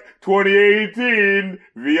admit, like 2018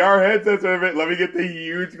 VR headsets of it. Let me get the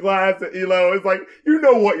huge glass. You know, it's like you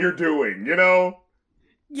know what you're doing. You know.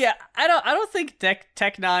 Yeah, I don't think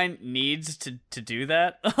Tech9 needs to do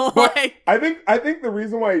that. But I think the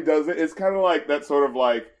reason why he does it is kind of like that sort of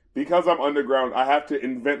like, because I'm underground, I have to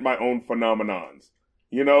invent my own phenomenons,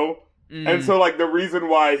 you know? And so like the reason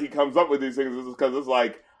why he comes up with these things is because it's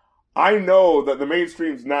like, I know that the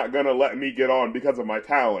mainstream's not gonna let me get on because of my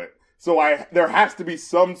talent. So there has to be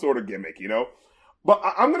some sort of gimmick, you know? But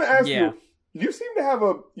I'm gonna ask you, you seem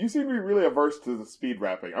to be really averse to the speed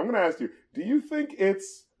rapping. I'm gonna ask you, do you think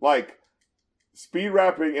it's like speed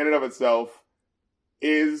rapping in and of itself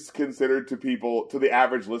is considered to the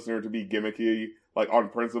average listener to be gimmicky, like on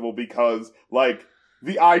principle, because like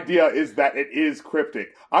the idea is that it is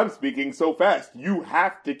cryptic. I'm speaking so fast, you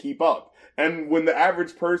have to keep up. And when the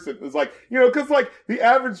average person is like, you know, because like the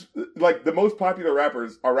average, like the most popular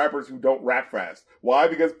rappers are rappers who don't rap fast. Why?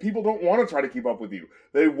 Because people don't want to try to keep up with you.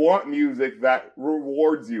 They want music that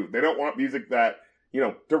rewards you. They don't want music that, you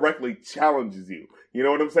know, directly challenges you. You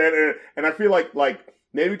know what I'm saying? And I feel like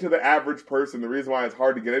maybe to the average person, the reason why it's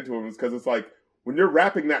hard to get into them is because it's like, when you're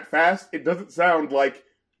rapping that fast, it doesn't sound like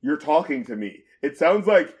you're talking to me. It sounds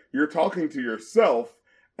like you're talking to yourself,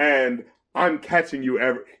 and I'm catching you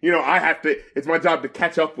it's my job to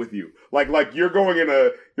catch up with you. Like you're going in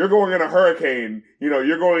a hurricane, you know,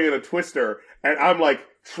 you're going in a twister, and I'm like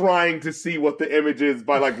trying to see what the image is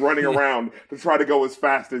by like running around to try to go as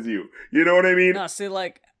fast as you. You know what I mean? No, see,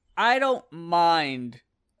 like, I don't mind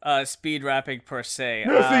speed rapping per se.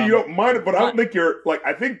 No, see, you don't mind it, but I don't think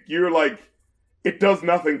I think you're like, it does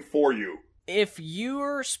nothing for you. If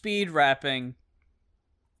you're speed rapping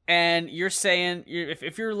and you're saying,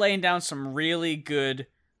 if you're laying down some really good,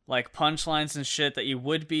 like, punchlines and shit that you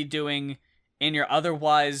would be doing in your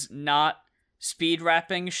otherwise not speed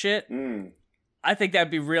rapping shit, I think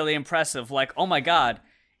that'd be really impressive. Like, oh my god,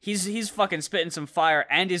 he's fucking spitting some fire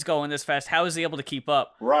and he's going this fast. How is he able to keep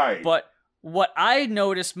up? Right. But what I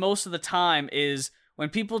notice most of the time is when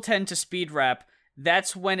people tend to speed rap,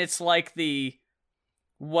 that's when it's like the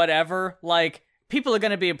whatever, like, people are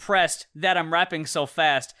going to be impressed that I'm rapping so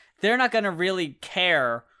fast. They're not going to really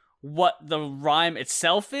care what the rhyme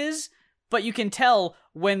itself is, but you can tell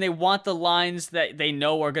when they want the lines that they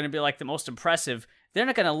know are going to be like the most impressive, they're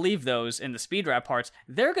not going to leave those in the speed rap parts.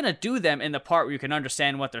 They're going to do them in the part where you can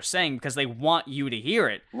understand what they're saying because they want you to hear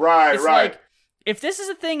it. Right, it's right. Like, if this is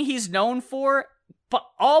a thing he's known for, but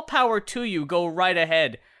all power to you, go right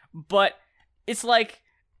ahead. But it's like,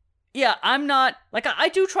 yeah, I'm not, like, I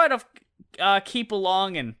do try to keep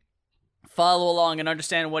along and follow along and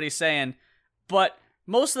understand what he's saying, but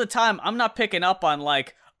most of the time, I'm not picking up on,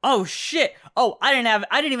 like, oh shit, oh, I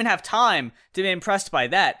didn't even have time to be impressed by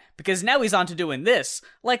that, because now he's on to doing this.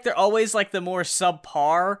 Like, they're always, like, the more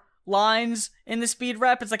subpar lines in the speed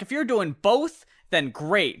rap. It's like, if you're doing both, then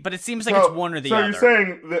great, but it seems like it's one or the other. So you're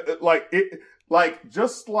saying that, like,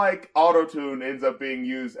 just like autotune ends up being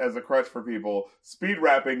used as a crutch for people, speed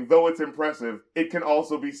rapping, though it's impressive, it can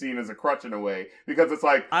also be seen as a crutch in a way. Because it's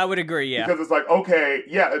like... I would agree, yeah. Because it's like, okay,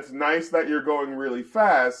 yeah, it's nice that you're going really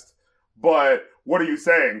fast, but what are you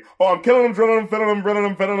saying? Oh, I'm killing them, drilling them, filling them, drilling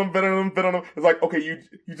them, filling them, filling them, filling them. It's like, okay,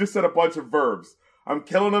 you just said a bunch of verbs. I'm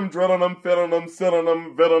killing them, drilling them, filling them, filling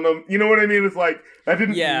them, filling them. You know what I mean? It's like, that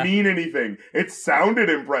didn't mean anything. It sounded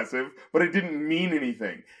impressive, but it didn't mean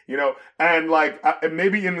anything. You know? And like,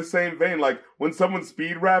 maybe in the same vein, like, when someone's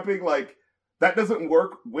speed rapping, like, that doesn't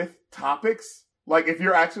work with topics. Like, if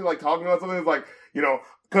you're actually, like, talking about something, it's like, you know,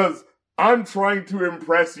 because I'm trying to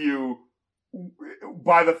impress you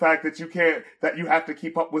by the fact that you have to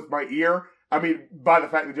keep up with my ear. I mean, by the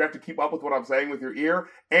fact that you have to keep up with what I'm saying with your ear.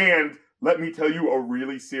 And let me tell you a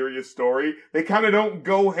really serious story. They kind of don't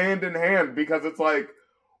go hand in hand because it's like,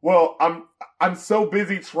 well, I'm so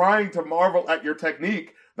busy trying to marvel at your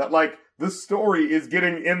technique that like the story is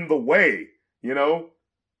getting in the way, you know?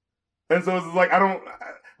 And so it's like, I don't,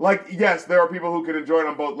 like, yes, there are people who can enjoy it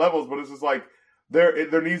on both levels, but it's just like,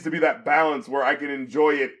 there needs to be that balance where I can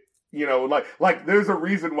enjoy it, you know, like there's a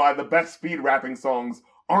reason why the best speed rapping songs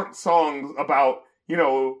aren't songs about, you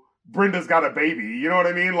know, Brenda's got a baby. You know what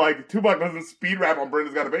I mean? Like, Tupac doesn't speed rap on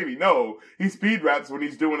Brenda's got a baby. No, he speed raps when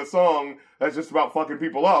he's doing a song that's just about fucking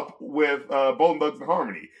people up with Bone Thugs and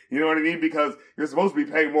Harmony. You know what I mean? Because you're supposed to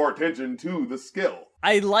be paying more attention to the skill.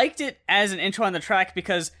 I liked it as an intro on the track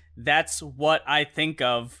because that's what I think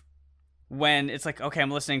of when it's like, okay,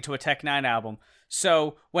 I'm listening to a Tech-9 album.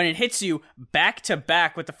 So when it hits you back to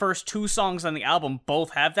back with the first two songs on the album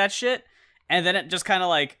both have that shit, and then it just kind of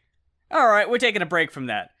like, all right, we're taking a break from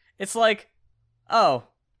that. It's like, oh,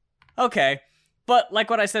 okay. But like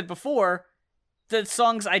what I said before, the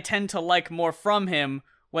songs I tend to like more from him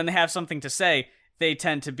when they have something to say, they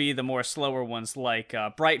tend to be the more slower ones like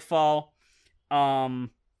Brightfall. I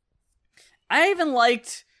even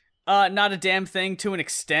liked Not a Damn Thing to an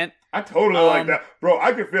extent. I totally like that. Bro,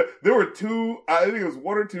 I could feel, there were I think it was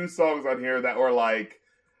one or two songs on here that were like,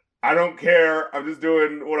 I don't care, I'm just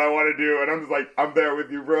doing what I want to do, and I'm just like, I'm there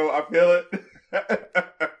with you, bro, I feel it.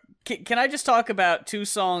 Can I just talk about two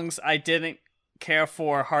songs I didn't care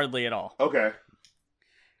for hardly at all? Okay.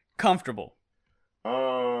 Comfortable.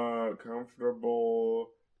 Comfortable.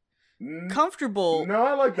 Comfortable. No,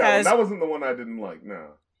 I like that one. That wasn't the one I didn't like,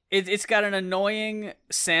 no. It's got an annoying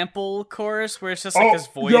sample chorus where it's just like this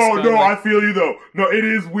voice. No, I feel you though. No, it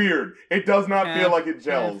is weird. It does not feel like it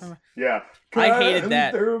gels. Yeah. I hated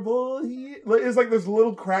that. It's like there's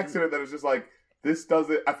little cracks in it that is just like, this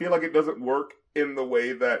doesn't, I feel like it doesn't work in the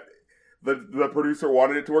way that the producer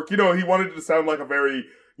wanted it to work. You know, he wanted it to sound like a very,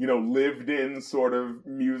 you know, lived in sort of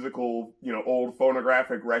musical, you know, old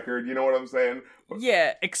phonographic record. You know what I'm saying?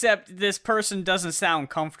 Yeah, except this person doesn't sound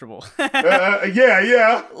comfortable.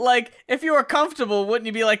 Yeah. Like, if you were comfortable, wouldn't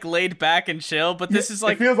you be, like, laid back and chill? But this is,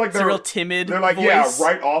 like, it feels like they're real timid They're like, voice. yeah,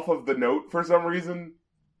 right off of the note for some reason.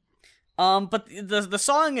 But the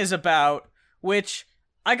song is about, which,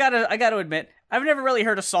 I gotta admit, I've never really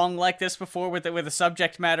heard a song like this before where the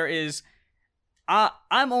subject matter is,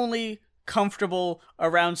 I'm only comfortable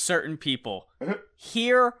around certain people.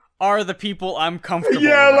 Here are the people I'm comfortable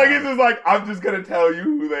around. Like it's just like, I'm just gonna tell you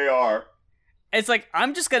who they are. It's like,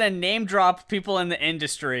 I'm just gonna name drop people in the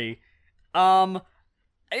industry.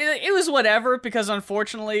 It was whatever, because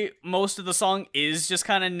unfortunately, most of the song is just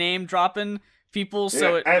kind of name dropping people,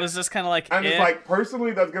 so it was just kind of like, and it's like,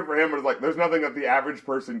 personally, that's good for him, but it's like, there's nothing that the average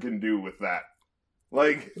person can do with that.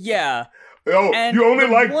 Like, yeah. Oh, and you only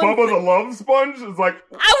like Bubba the Love Sponge? It's like,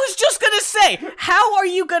 I was just gonna say, how are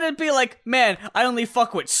you gonna be like, man, I only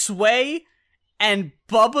fuck with Sway and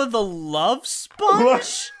Bubba the Love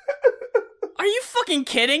Sponge? Are you fucking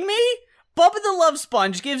kidding me? Bubba the Love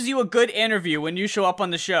Sponge gives you a good interview when you show up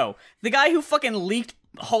on the show. The guy who fucking leaked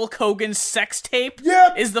Hulk Hogan's sex tape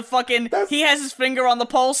is the fucking, he has his finger on the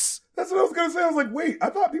pulse. That's what I was gonna say. I was like, wait, I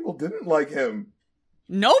thought people didn't like him.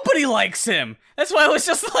 Nobody likes him. That's why I was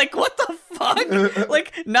just like, what the fuck?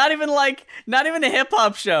 Like, not even a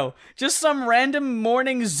hip-hop show. Just some random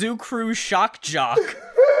morning Zoo Crew shock jock.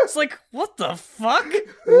 It's like, what the fuck?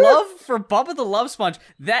 Love for Bubba the Love Sponge.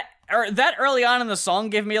 That early on in the song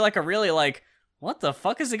gave me like a really like, what the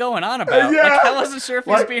fuck is he going on about? Yeah. Like, I wasn't sure if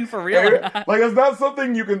he's being for real or not. Like, it's not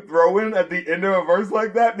something you can throw in at the end of a verse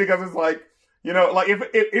like that, because it's like, you know, like,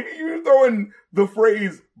 if you throw in the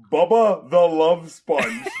phrase, Bubba the Love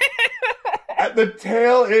Sponge, at the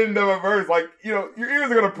tail end of a verse, like, you know, your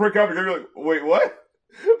ears are gonna prick up, and you're like, wait, what?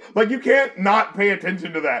 Like, you can't not pay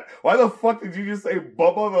attention to that. Why the fuck did you just say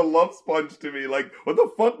Bubba the Love Sponge to me? Like, what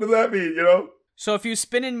the fuck does that mean, you know? So if you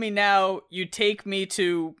spin in me now, you take me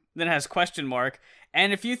to, then it has question mark,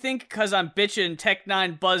 and if you think because I'm bitching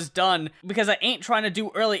Tech-9 buzz done, because I ain't trying to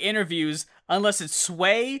do early interviews unless it's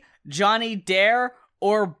Sway, Johnny Dare,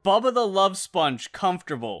 or Bubba the Love Sponge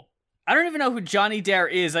comfortable. I don't even know who Johnny Dare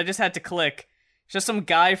is, I just had to click. Just some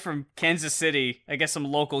guy from Kansas City, I guess some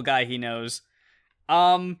local guy he knows.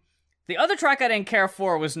 The other track I didn't care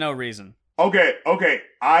for was No Reason. Okay,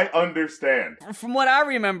 I understand. From what I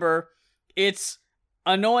remember, it's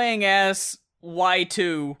annoying ass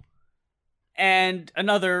Y2 and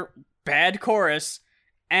another bad chorus,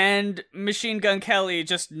 and Machine Gun Kelly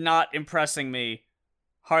just not impressing me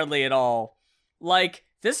hardly at all. Like,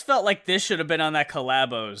 this felt like this should have been on that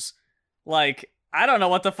Collabos. Like, I don't know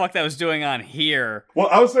what the fuck that was doing on here. Well,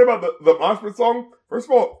 I was saying about the mosh pit song. First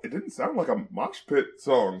of all, it didn't sound like a mosh pit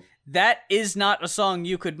song. That is not a song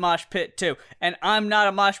you could mosh pit to. And I'm not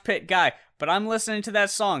a mosh pit guy, but I'm listening to that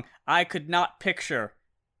song. I could not picture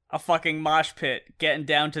a fucking mosh pit getting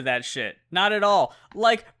down to that shit. Not at all.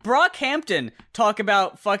 Like, Brockhampton talk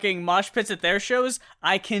about fucking mosh pits at their shows.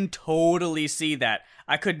 I can totally see that.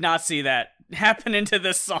 I could not see that happening to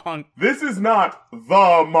this song. This is not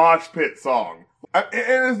the mosh pit song. And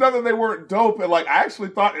it's not that they weren't dope. And like, I actually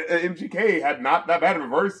thought MGK had not that bad of a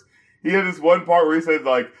verse. He had this one part where he said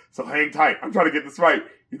like, so hang tight. I'm trying to get this right.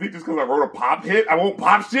 You think just because I wrote a pop hit, I won't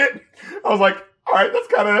pop shit? I was like, all right, that's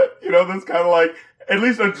kind of like, at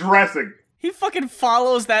least addressing. He fucking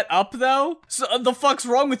follows that up, though? So the fuck's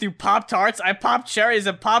wrong with you, Pop-Tarts? I pop cherries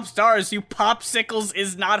and pop stars. You popsicles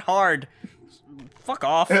is not hard. Fuck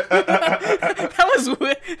off. that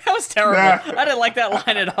was terrible. Nah. I didn't like that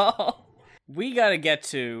line at all. We gotta get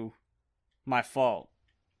to my fault.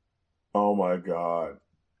 Oh my god.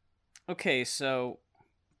 Okay, so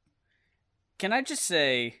can I just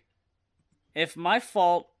say, if my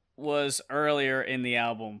fault was earlier in the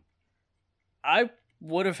album, I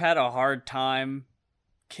would have had a hard time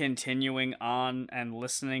continuing on and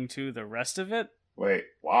listening to the rest of it. Wait,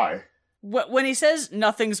 why? When he says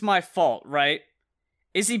nothing's my fault, right?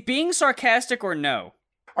 Is he being sarcastic or no?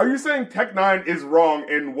 Are you saying N9ne is wrong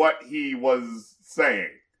in what he was saying?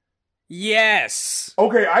 Yes.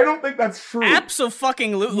 Okay, I don't think that's true.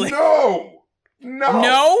 Abso-fucking-lutely. No!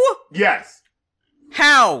 No? Yes.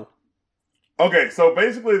 How? Okay, so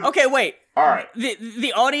basically... Okay, wait. Alright.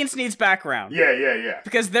 The audience needs background. Yeah.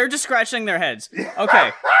 Because they're just scratching their heads.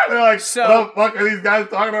 Okay. They're like, so, what the fuck are these guys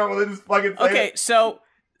talking about when they just fucking say okay, it? so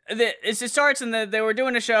it starts and they were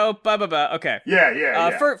doing a show, blah, blah, blah. Okay.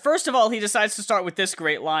 Yeah. First of all, he decides to start with this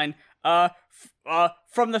great line.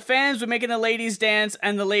 From the fans, we're making the ladies dance,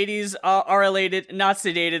 and the ladies are elated, not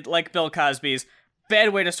sedated, like Bill Cosby's. Bad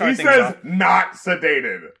way to start things off. He says not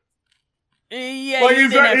sedated. Yeah, Like, you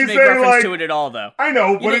didn't have to make reference to it at all, though. I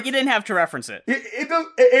know, but you didn't have to reference it.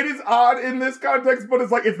 It is odd in this context, but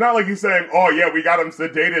it's like, it's not like he's saying, oh yeah, we got them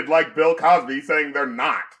sedated like Bill Cosby. He's saying they're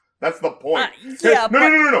not. That's the point. Yeah,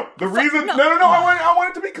 No. The reason, no. I want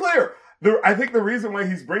it to be clear. I think the reason why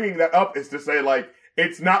he's bringing that up is to say, like,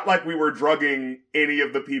 it's not like we were drugging any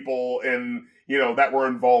of the people that were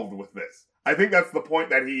involved with this. I think that's the point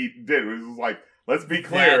that he did. It was like, let's be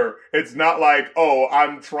clear. It's not like, oh,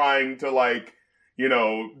 I'm trying to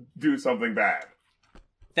do something bad.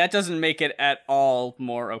 That doesn't make it at all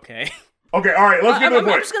more okay. Okay, all right, let's get to the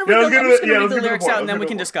point. I'm just going to read the lyrics out and then we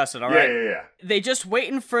can discuss it, all right? Yeah. They just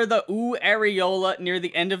waiting for the ooh areola near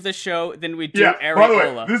the end of the show, then we do areola. By the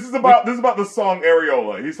way, this is about the song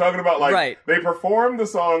Areola. He's talking about, like, right. They perform the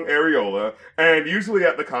song Areola, and usually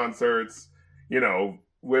at the concerts,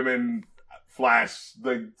 women flash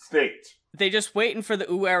the stage. They just waiting for the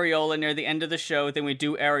ooh areola near the end of the show, then we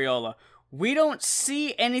do areola. We don't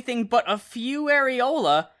see anything but a few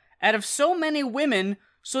areola out of so many women,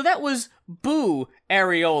 so that was boo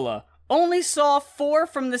areola. Only saw 4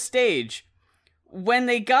 from the stage. When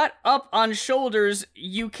they got up on shoulders,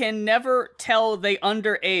 you can never tell they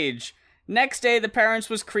underage. Next day, the parents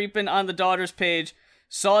was creeping on the daughter's page,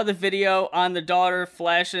 saw the video on the daughter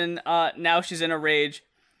flashing, now she's in a rage.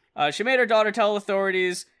 She made her daughter tell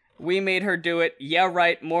authorities, we made her do it. Yeah,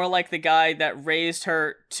 right, more like the guy that raised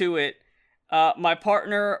her to it. My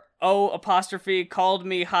partner, called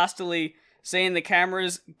me hostilely, saying the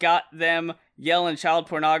cameras got them yelling child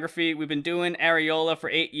pornography. We've been doing areola for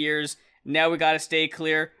 8 years. Now we gotta stay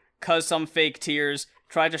clear, cause some fake tears.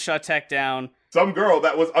 Tried to shut tech down. Some girl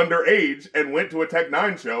that was underage and went to a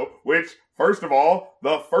N9ne show, which, first of all,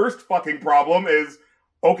 the first fucking problem is,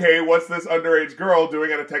 okay, what's this underage girl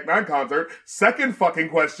doing at a N9ne concert? Second fucking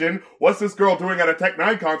question, what's this girl doing at a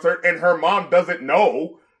N9ne concert and her mom doesn't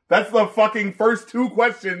know? That's the fucking first 2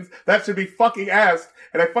 questions that should be fucking asked,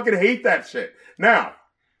 and I fucking hate that shit. Now,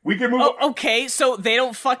 we can move on. Okay, so they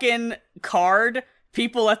don't fucking card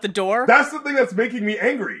people at the door? That's the thing that's making me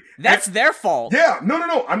angry. That's their fault. Yeah,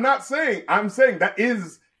 no. I'm saying that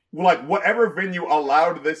is, like, whatever venue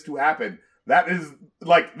allowed this to happen, that is,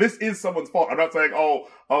 like, this is someone's fault. I'm not saying, oh,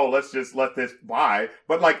 let's just let this by.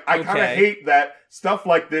 But, like, I kind of hate that stuff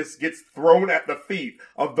like this gets thrown at the feet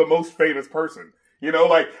of the most famous person.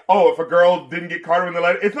 Like, if a girl didn't get carded when they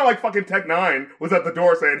let it, it's not like fucking N9ne was at the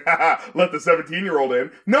door saying, haha, let the 17-year-old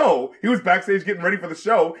in. No, he was backstage getting ready for the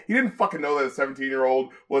show. He didn't fucking know that a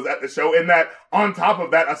 17-year-old was at the show, and that, on top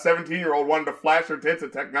of that, a 17-year-old wanted to flash her tits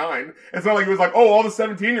at N9ne. It's not like he was like, all the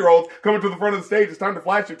 17-year-olds coming to the front of the stage, it's time to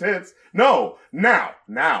flash your tits. No, now,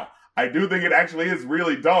 I I do think it actually is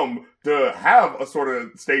really dumb to have a sort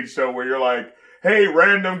of stage show where you're like, hey,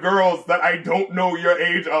 random girls that I don't know your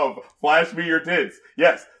age of, flash me your tits.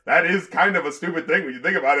 Yes, that is kind of a stupid thing when you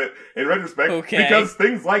think about it in retrospect. Because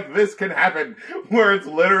things like this can happen where it's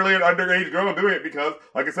literally an underage girl doing it because,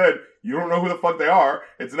 like I said, you don't know who the fuck they are.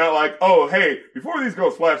 It's not like, oh, hey, before these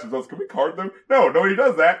girls flash themselves, can we card them? No, nobody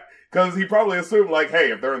does that. Because he probably assumed, like,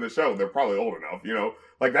 hey, if they're in the show, they're probably old enough, you know?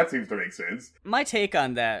 Like, that seems to make sense. My take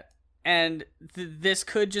on that, and this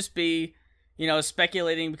could just be, you know,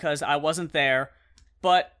 speculating because I wasn't there,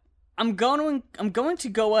 but I'm going to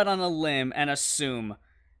go out on a limb and assume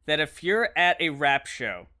that if you're at a rap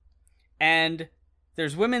show, and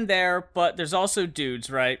there's women there, but there's also dudes,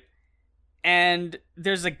 right? And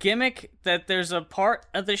there's a gimmick that there's a part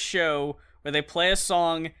of the show where they play a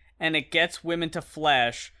song and it gets women to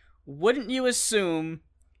flash, wouldn't you assume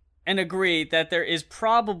and agree that there is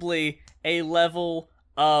probably a level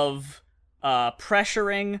of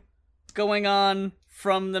pressuring going on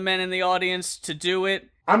from the men in the audience to do it?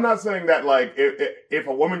 I'm not saying that, like, if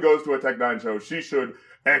a woman goes to a Tech N9ne show, she should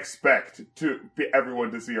expect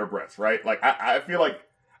everyone to see her breasts, right? Like, I feel like,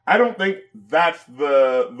 I don't think that's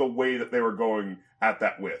the way that they were going at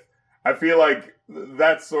that with. I feel like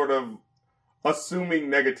that's sort of assuming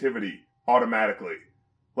negativity automatically.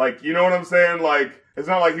 Like, you know what I'm saying? Like, it's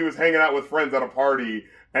not like he was hanging out with friends at a party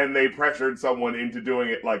and they pressured someone into doing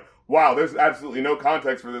it. Like, wow, there's absolutely no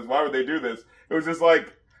context for this. Why would they do this? It was just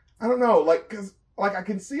like, I don't know, like, cause, like, I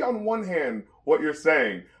can see on one hand what you're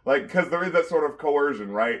saying. Like, cause there is that sort of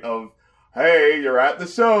coercion, right? Of, hey, you're at the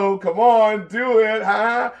show, come on, do it,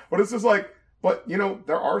 huh? But it's just like, but, you know,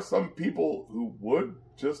 there are some people who would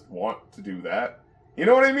just want to do that. You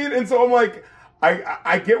know what I mean? And so I'm like,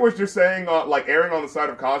 I get what you're saying, like, erring on the side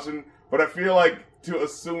of caution, but I feel like to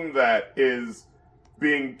assume that is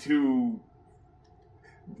being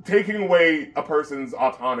taking away a person's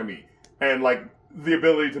autonomy and, like, the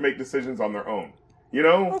ability to make decisions on their own. You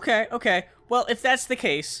know? Okay. Well, if that's the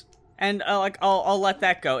case, and I'll let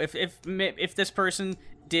that go. If this person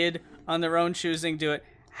did on their own choosing do it,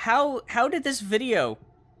 how did this video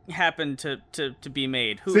happen to be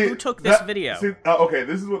made? Who took this video? Okay,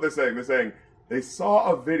 this is what they're saying. They're saying they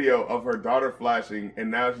saw a video of her daughter flashing, and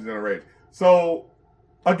now she's in a rage. So,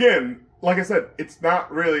 again, like I said, it's not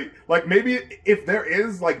really, like, maybe if there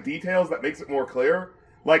is, like, details that makes it more clear,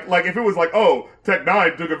 like if it was like, oh, Tech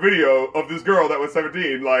N9ne took a video of this girl that was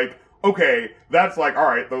 17, like, okay, that's like,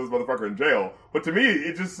 alright, throw this motherfucker in jail. But to me,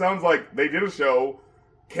 it just sounds like they did a show,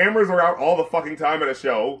 cameras are out all the fucking time at a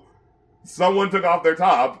show, someone took off their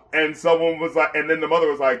top, and someone was like, and then the mother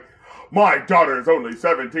was like, my daughter's only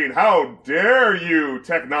 17. How dare you,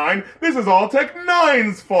 Tech N9ne? This is all Tech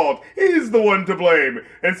N9ne's fault. He's the one to blame.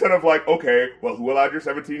 Instead of like, okay, well, who allowed your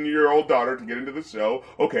 17-year-old daughter to get into the show?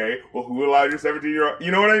 Okay, well, who allowed your 17-year-old...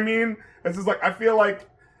 You know what I mean? It's just like, I feel like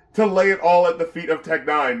to lay it all at the feet of Tech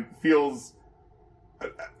N9ne feels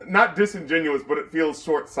not disingenuous, but it feels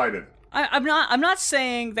short-sighted. I'm not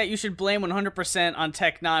saying that you should blame 100% on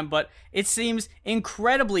Tech N9ne, but it seems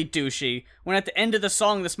incredibly douchey when at the end of the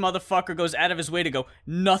song this motherfucker goes out of his way to go,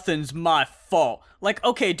 nothing's my fault. Like,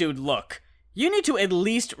 okay, dude, look. You need to at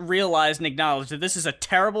least realize and acknowledge that this is a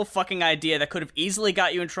terrible fucking idea that could have easily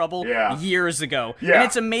got you in trouble years ago. Yeah. And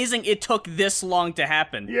it's amazing it took this long to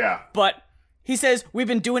happen. Yeah. But he says, we've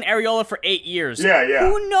been doing areola for 8 years. Yeah.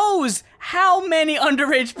 Who knows how many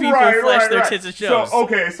underage people flash their tits at shows? So,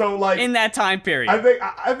 okay, so, like... in that time period. I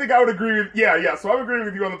think I would agree with... Yeah, so I'm agreeing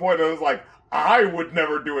with you on the point that it was like, I would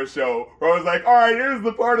never do a show where I was like, alright, here's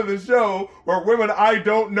the part of the show where women I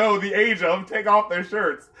don't know the age of take off their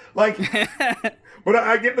shirts. Like, but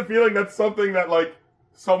I get the feeling that's something that, like,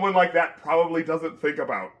 someone like that probably doesn't think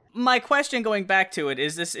about. My question going back to it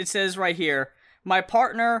is this, it says right here, my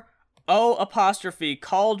partner... O'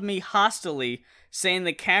 called me hostilely, saying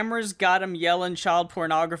the cameras got him yelling child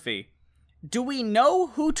pornography. Do we know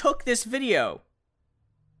who took this video?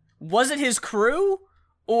 Was it his crew?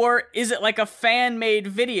 Or is it like a fan-made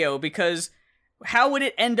video? Because how would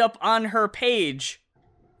it end up on her page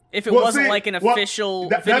if it wasn't like an official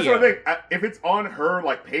video? That's what I think. If it's on her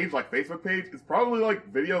like page, like Facebook page, it's probably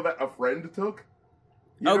like video that a friend took.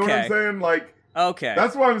 You know what I'm saying? Like... Okay.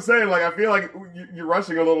 That's what I'm saying. Like, I feel like you're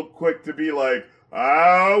rushing a little quick to be like,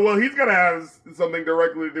 well, he's gonna have something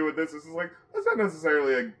directly to do with this. This is like, that's not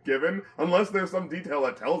necessarily a given, unless there's some detail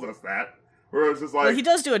that tells us that. Where it's just like... Well, he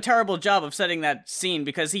does do a terrible job of setting that scene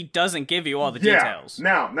because he doesn't give you all the details.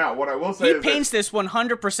 Now, what I will say is... He paints this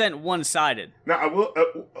 100% one-sided. Now, I will...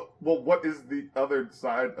 well, what is the other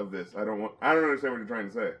side of this? I don't understand what you're trying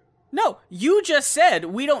to say. No, you just said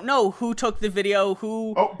we don't know who took the video,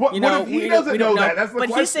 who, Oh, but you know, what if he we doesn't don't know that? That's the but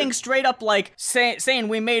question. he's saying straight up, like, saying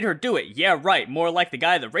we made her do it. Yeah, right, more like the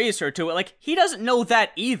guy that raised her to it. Like, he doesn't know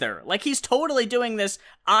that either. Like, he's totally doing this,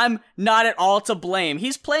 I'm not at all to blame.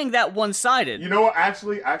 He's playing that one-sided. You know what?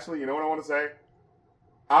 Actually, you know what I want to say?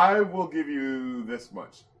 I will give you this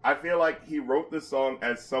much. I feel like he wrote this song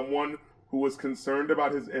as someone who was concerned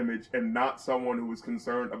about his image and not someone who was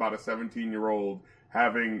concerned about a 17-year-old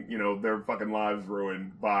having, you know, their fucking lives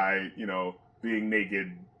ruined by, you know, being naked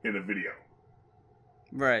in a video.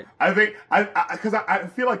 Right. I think, because I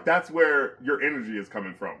feel like that's where your energy is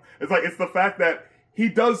coming from. It's like, it's the fact that he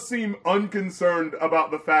does seem unconcerned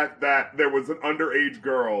about the fact that there was an underage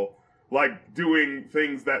girl, like, doing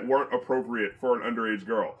things that weren't appropriate for an underage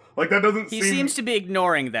girl. Like, that doesn't seem... He seems to be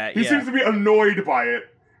ignoring that, He seems to be annoyed by it,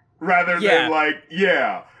 rather than, like,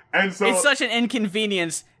 yeah. And so... It's such an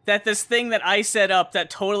inconvenience that this thing that I set up that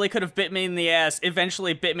totally could have bit me in the ass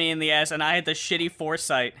eventually bit me in the ass, and I had the shitty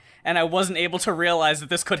foresight, and I wasn't able to realize that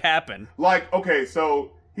this could happen. Like, okay,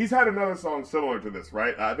 so he's had another song similar to this,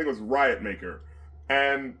 right? I think it was Riot Maker.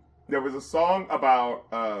 And there was a song about,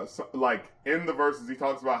 like, in the verses he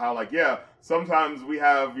talks about how, like, yeah, sometimes we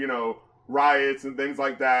have, you know, riots and things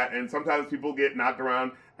like that, and sometimes people get knocked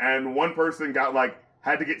around, and one person got, like,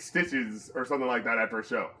 had to get stitches or something like that after a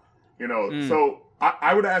show. You know, so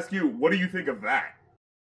I would ask you, what do you think of that?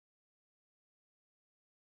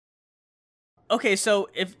 Okay, so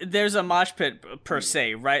if there's a mosh pit per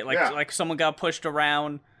se, right? Like, like someone got pushed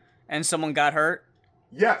around and someone got hurt?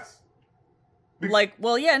 Yes. Like,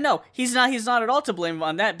 well, yeah, no, he's not at all to blame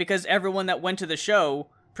on that, because everyone that went to the show,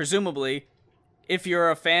 presumably, if you're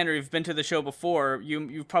a fan or you've been to the show before,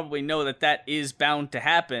 you probably know that is bound to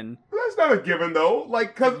happen. That's not a given, though.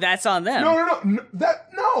 Like, cause that's on them.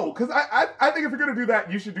 No, because I think if you're gonna do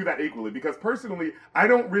that, you should do that equally. Because personally, I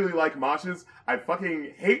don't really like moshes. I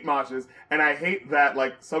fucking hate moshes, and I hate that,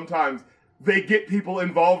 like, sometimes they get people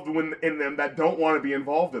involved in them that don't want to be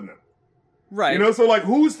involved in them. Right. You know, so, like,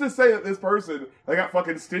 who's to say that this person, they got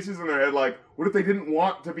fucking stitches in their head, like, what if they didn't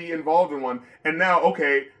want to be involved in one, and now,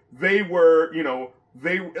 okay, they were, you know,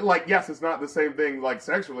 like, yes, it's not the same thing, like,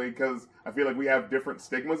 sexually, because I feel like we have different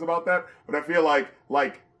stigmas about that, but I feel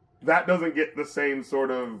like, that doesn't get the same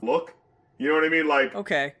sort of look. You know what I mean? Like,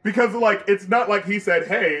 okay. Because, like, it's not like he said,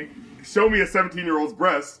 hey, show me a 17-year-old's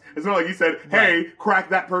breast. It's not like he said, hey, crack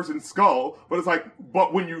that person's skull. But it's like,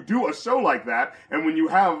 but when you do a show like that, and when you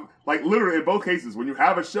have, like, literally in both cases, when you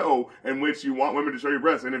have a show in which you want women to show your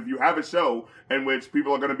breasts, and if you have a show in which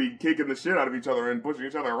people are going to be kicking the shit out of each other and pushing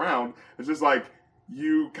each other around, it's just like,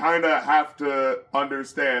 you kind of have to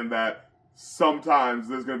understand that sometimes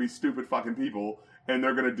there's going to be stupid fucking people, and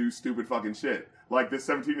they're going to do stupid fucking shit. Like this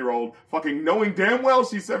 17-year-old fucking knowing damn well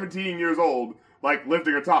she's 17 years old, like,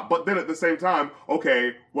 lifting her top. But then at the same time,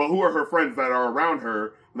 okay, well, who are her friends that are around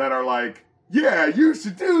her that are like, yeah, you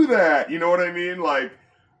should do that? You know what I mean? Like,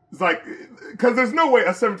 it's like, because there's no way a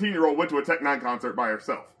 17-year-old went to a Tech-9 concert by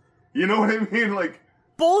herself. You know what I mean? Like,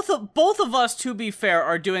 both of us, to be fair,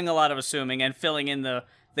 are doing a lot of assuming and filling in the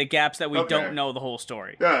gaps that we don't know the whole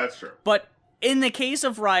story. Yeah, that's true. But in the case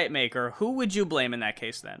of Riot Maker, who would you blame in that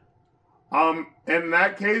case then? In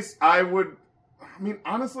that case,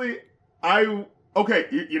 honestly, okay,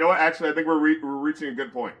 you know what? Actually, I think we're reaching a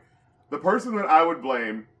good point. The person that I would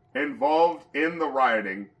blame involved in the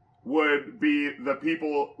rioting would be the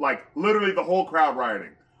people, like, literally the whole crowd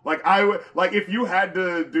rioting. Like, if you had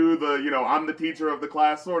to do the, you know, I'm the teacher of the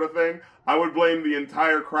class sort of thing, I would blame the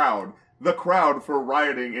entire crowd. The crowd for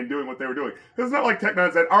rioting and doing what they were doing. It's not like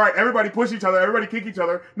Tech-9 said, all right, everybody push each other, everybody kick each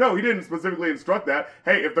other. No, he didn't specifically instruct that.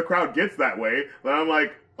 Hey, if the crowd gets that way, then I'm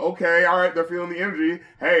like, okay, all right, they're feeling the energy.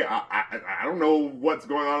 Hey, I don't know what's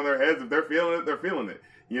going on in their heads. If they're feeling it, they're feeling it,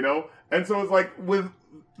 you know? And so it's like, with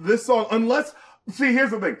this song, see,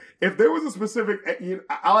 here's the thing. If there was a specific,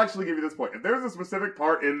 I'll actually give you this point. If there was a specific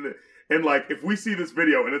part in like, if we see this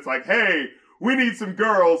video and it's like, hey, we need some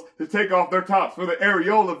girls to take off their tops for the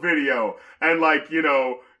areola video. And like, the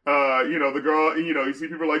girl, you see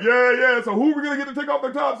people like, yeah, so who are we going to get to take off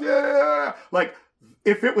their tops? Yeah. Like,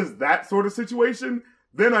 if it was that sort of situation,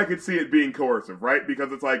 then I could see it being coercive, right?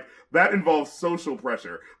 Because it's like, that involves social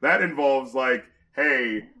pressure. That involves like,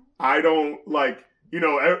 hey, I don't like,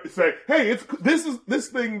 say, hey, this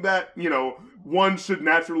thing that, one should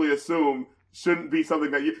naturally assume shouldn't be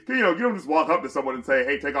something that you don't just walk up to someone and say,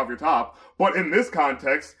 hey, take off your top. But in this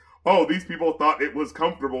context, oh, these people thought it was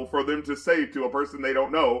comfortable for them to say to a person they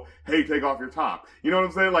don't know, hey, take off your top. You know what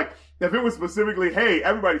I'm saying? Like, if it was specifically, hey,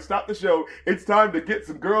 everybody stop the show, it's time to get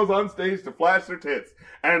some girls on stage to flash their tits.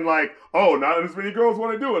 And like, oh, not as many girls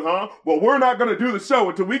want to do it, huh? Well, we're not going to do the show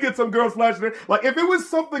until we get some girls flashing it. Like, if it was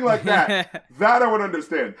something like that, that I would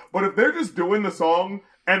understand. But if they're just doing the song,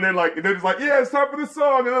 and then like, they're just like, yeah, it's time for this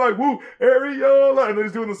song. And they're like, woo, Areola. And they're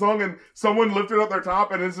just doing the song and someone lifted up their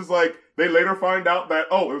top. And it's just like, they later find out that,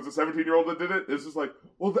 oh, it was a 17-year-old that did it. It's just like,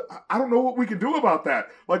 well, I don't know what we can do about that.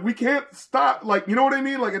 Like, we can't stop. Like, you know what I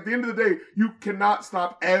mean? Like, at the end of the day, you cannot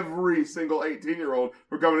stop every single 18-year-old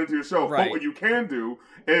from coming into your show. Right. But what you can do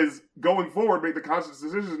is, going forward, make the conscious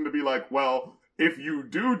decision to be like, well, if you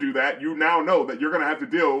do that, you now know that you're going to have to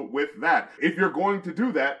deal with that. If you're going to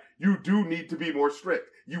do that, you do need to be more strict.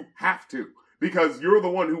 You have to. Because you're the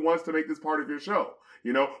one who wants to make this part of your show.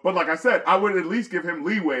 You know? But like I said, I would at least give him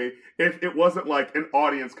leeway if it wasn't like an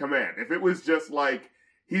audience command. If it was just like,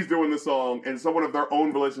 he's doing the song and someone of their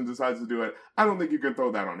own volition decides to do it, I don't think you can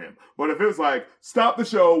throw that on him. But if it was like, stop the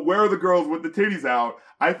show, where are the girls with the titties out?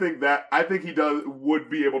 I think he would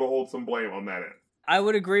be able to hold some blame on that end. I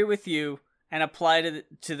would agree with you and apply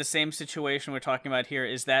to the same situation we're talking about here,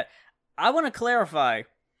 is that I want to clarify.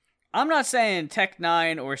 I'm not saying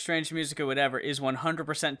N9ne or Strange Music or whatever is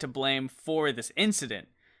 100% to blame for this incident,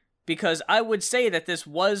 because I would say that this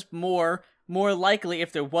was more likely,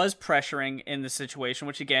 if there was pressuring in the situation,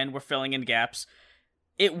 which again, we're filling in gaps,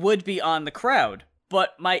 it would be on the crowd.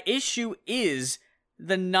 But my issue is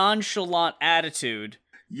the nonchalant attitude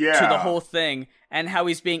to the whole thing and how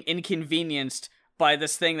he's being inconvenienced by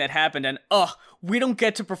this thing that happened, and we don't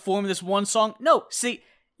get to perform this one song. No, see,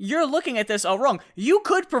 you're looking at this all wrong. You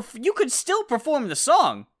could still perform the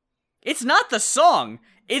song. It's not the song.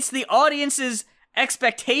 It's the audience's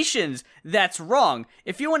expectations that's wrong.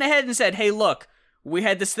 If you went ahead and said, hey, look, we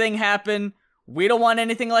had this thing happen. We don't want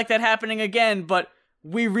anything like that happening again, but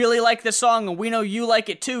we really like the song and we know you like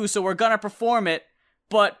it too, so we're gonna perform it.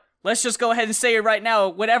 But let's just go ahead and say it right now.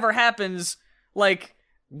 Whatever happens, like,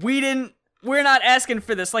 we're not asking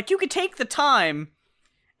for this. Like, you could take the time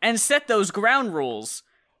and set those ground rules.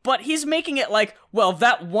 But he's making it like, well,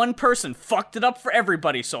 that one person fucked it up for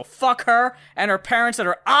everybody, so fuck her and her parents that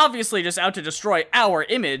are obviously just out to destroy our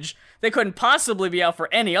image. They couldn't possibly be out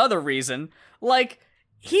for any other reason. Like,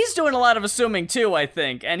 he's doing a lot of assuming too, I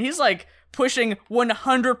think, and he's like pushing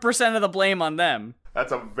 100% of the blame on them.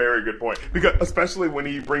 That's a very good point. Because especially when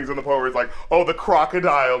he brings in the point where it's like, oh, the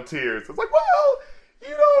crocodile tears. It's like, well,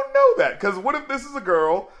 you don't know that. Because what if this is a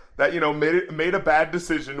girl that, you know, made a bad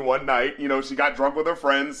decision one night. You know, she got drunk with her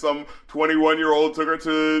friends. Some 21-year-old took her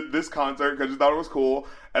to this concert because she thought it was cool.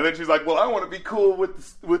 And then she's like, well, I want to be cool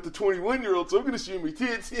with the 21-year-old, so I'm going to show me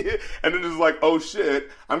tits. And then it's like, oh,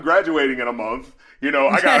 shit, I'm graduating in a month. You know,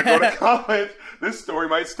 I got to go to college. This story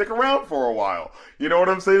might stick around for a while. You know what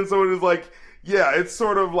I'm saying? So it is like, yeah, it's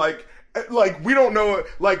sort of like we don't know,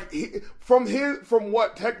 like, from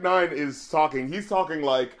what N9ne is talking, he's talking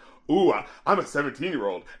like, ooh, I'm a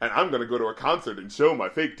 17-year-old, and I'm gonna go to a concert and show my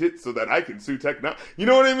fake tits so that I can sue N9ne. You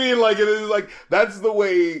know what I mean? Like, it is like, that's the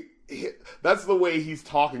way he's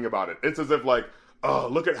talking about it. It's as if like, oh,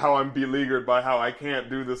 look at how I'm beleaguered by how I can't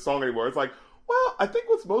do this song anymore. It's like, well, I think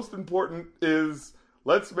what's most important is,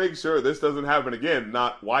 let's make sure this doesn't happen again,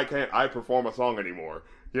 not why can't I perform a song anymore.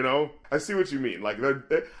 You know? I see what you mean. Like,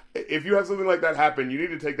 if you have something like that happen, you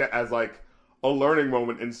need to take that as, like, a learning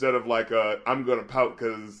moment instead of, like, I'm gonna pout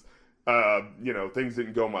because, you know, things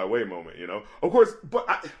didn't go my way moment, you know? Of course, but,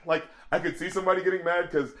 I could see somebody getting mad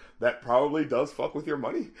because that probably does fuck with your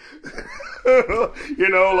money. You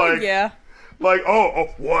know, like... Yeah. Like, oh,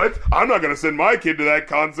 what? I'm not gonna send my kid to that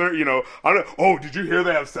concert, you know? Did you hear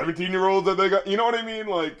they have 17-year-olds that they got... You know what I mean?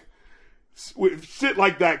 Like... shit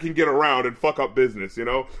like that can get around and fuck up business, you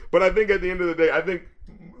know? But I think at the end of the day, I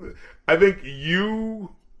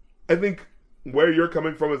think where you're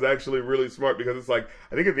coming from is actually really smart, because it's like,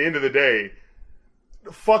 I think at the end of the day,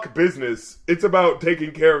 fuck business. It's about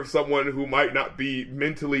taking care of someone who might not be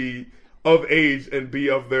mentally of age and be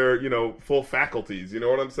of their, you know, full faculties. You know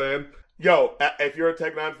what I'm saying? Yo, if you're a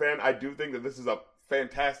N9ne fan, I do think that this is a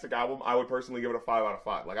fantastic album. I would personally give it a 5 out of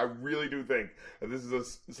 5. Like, I really do think that this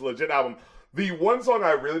is a legit album. The one song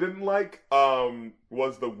I really didn't like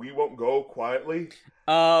was the We Won't Go Quietly.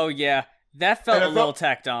 Oh, yeah. That felt a little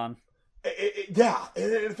tacked on.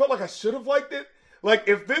 It felt like I should have liked it. Like,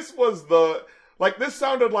 if this was this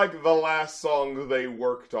sounded like the last song they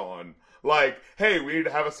worked on. Like, hey, we need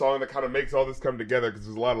to have a song that kind of makes all this come together, because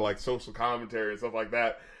there's a lot of, like, social commentary and stuff like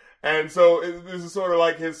that. And so this is sort of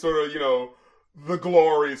like his sort of, you know, the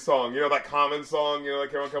Glory song, that Common song, that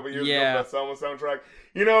came out a couple years ago, that Selma soundtrack.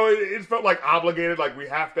 It felt like obligated, like we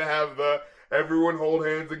have to have the everyone hold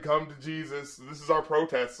hands and come to Jesus. This is our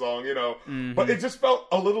protest song, Mm-hmm. But it just felt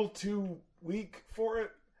a little too weak for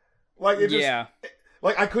it. Like it just,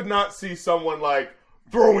 like I could not see someone like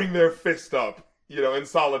throwing their fist up, in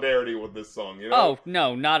solidarity with this song. Oh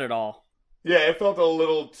no, not at all. Yeah, it felt a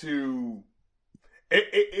little too.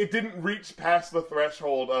 It didn't reach past the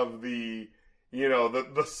threshold of the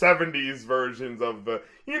the 70s versions of the,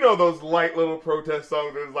 those light little protest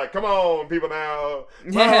songs. It's like, come on, people now.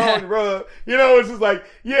 Come on, brother. It's just like,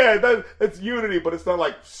 it's unity, but it's not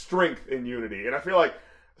like strength in unity. And I feel like,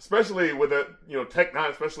 especially with it, N9ne,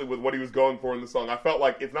 especially with what he was going for in the song, I felt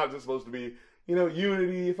like it's not just supposed to be,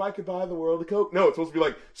 unity, if I could buy the world a Coke. No, it's supposed to be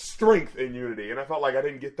like strength in unity. And I felt like I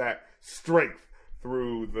didn't get that strength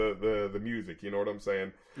through the music, you know what I'm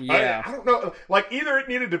saying? Yeah. I don't know, like either it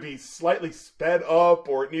needed to be slightly sped up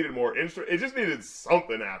or it needed more it just needed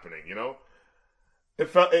something happening, It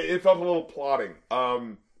felt a little plotting.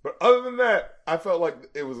 But other than that, I felt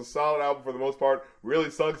like it was a solid album for the most part.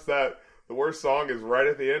 Really sucks that the worst song is right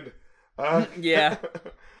at the end. Yeah.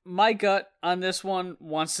 My gut on this one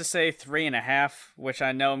wants to say 3.5, which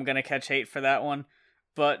I know I'm gonna catch hate for that one.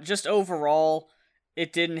 But just overall,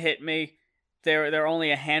 it didn't hit me. There are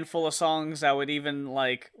only a handful of songs I would even,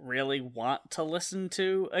 really want to listen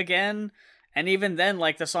to again. And even then,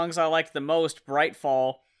 the songs I liked the most,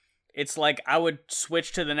 Brightfall, it's like I would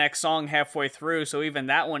switch to the next song halfway through, so even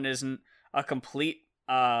that one isn't a complete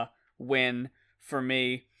win for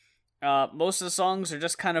me. Most of the songs are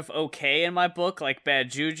just kind of okay in my book. Like,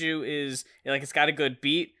 Bad Juju is, it's got a good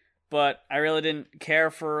beat, but I really didn't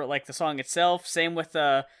care for, the song itself. Same with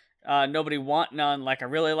Nobody Want None. I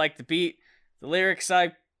really like the beat. The lyrics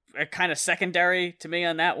are kind of secondary to me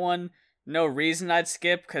on that one. No reason I'd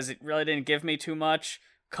skip, because it really didn't give me too much.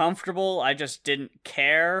 Comfortable, I just didn't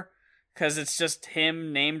care, because it's just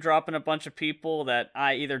him name-dropping a bunch of people that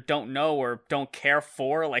I either don't know or don't care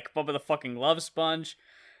for, like Bubba the fucking Love Sponge.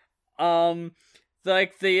 The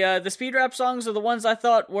speed rap songs are the ones I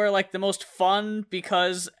thought were, the most fun,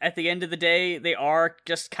 because at the end of the day, they are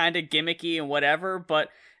just kind of gimmicky and whatever, but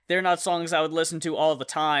they're not songs I would listen to all the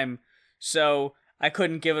time. So I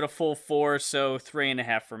couldn't give it a full 4, so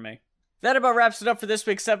 3.5 for me. That about wraps it up for this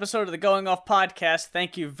week's episode of the Going Off Podcast.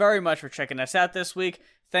 Thank you very much for checking us out this week.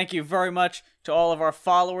 Thank you very much to all of our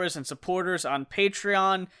followers and supporters on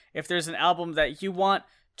Patreon. If there's an album that you want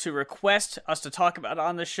to request us to talk about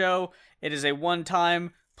on the show, it is a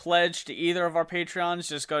one-time pledge to either of our Patreons.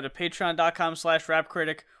 Just go to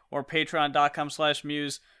patreon.com/rapcritic or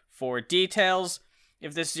patreon.com/muse for details.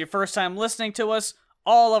 If this is your first time listening to us,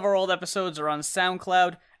 all of our old episodes are on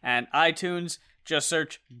SoundCloud and iTunes. Just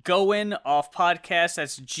search Goin Off Podcast.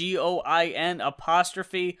 That's GOIN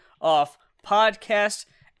off podcast.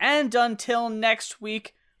 And until next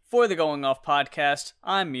week, for the Going Off Podcast,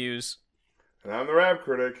 I'm Muse. And I'm the Rap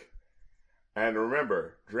Critic. And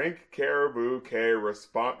remember, drink Caribou K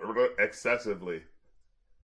excessively.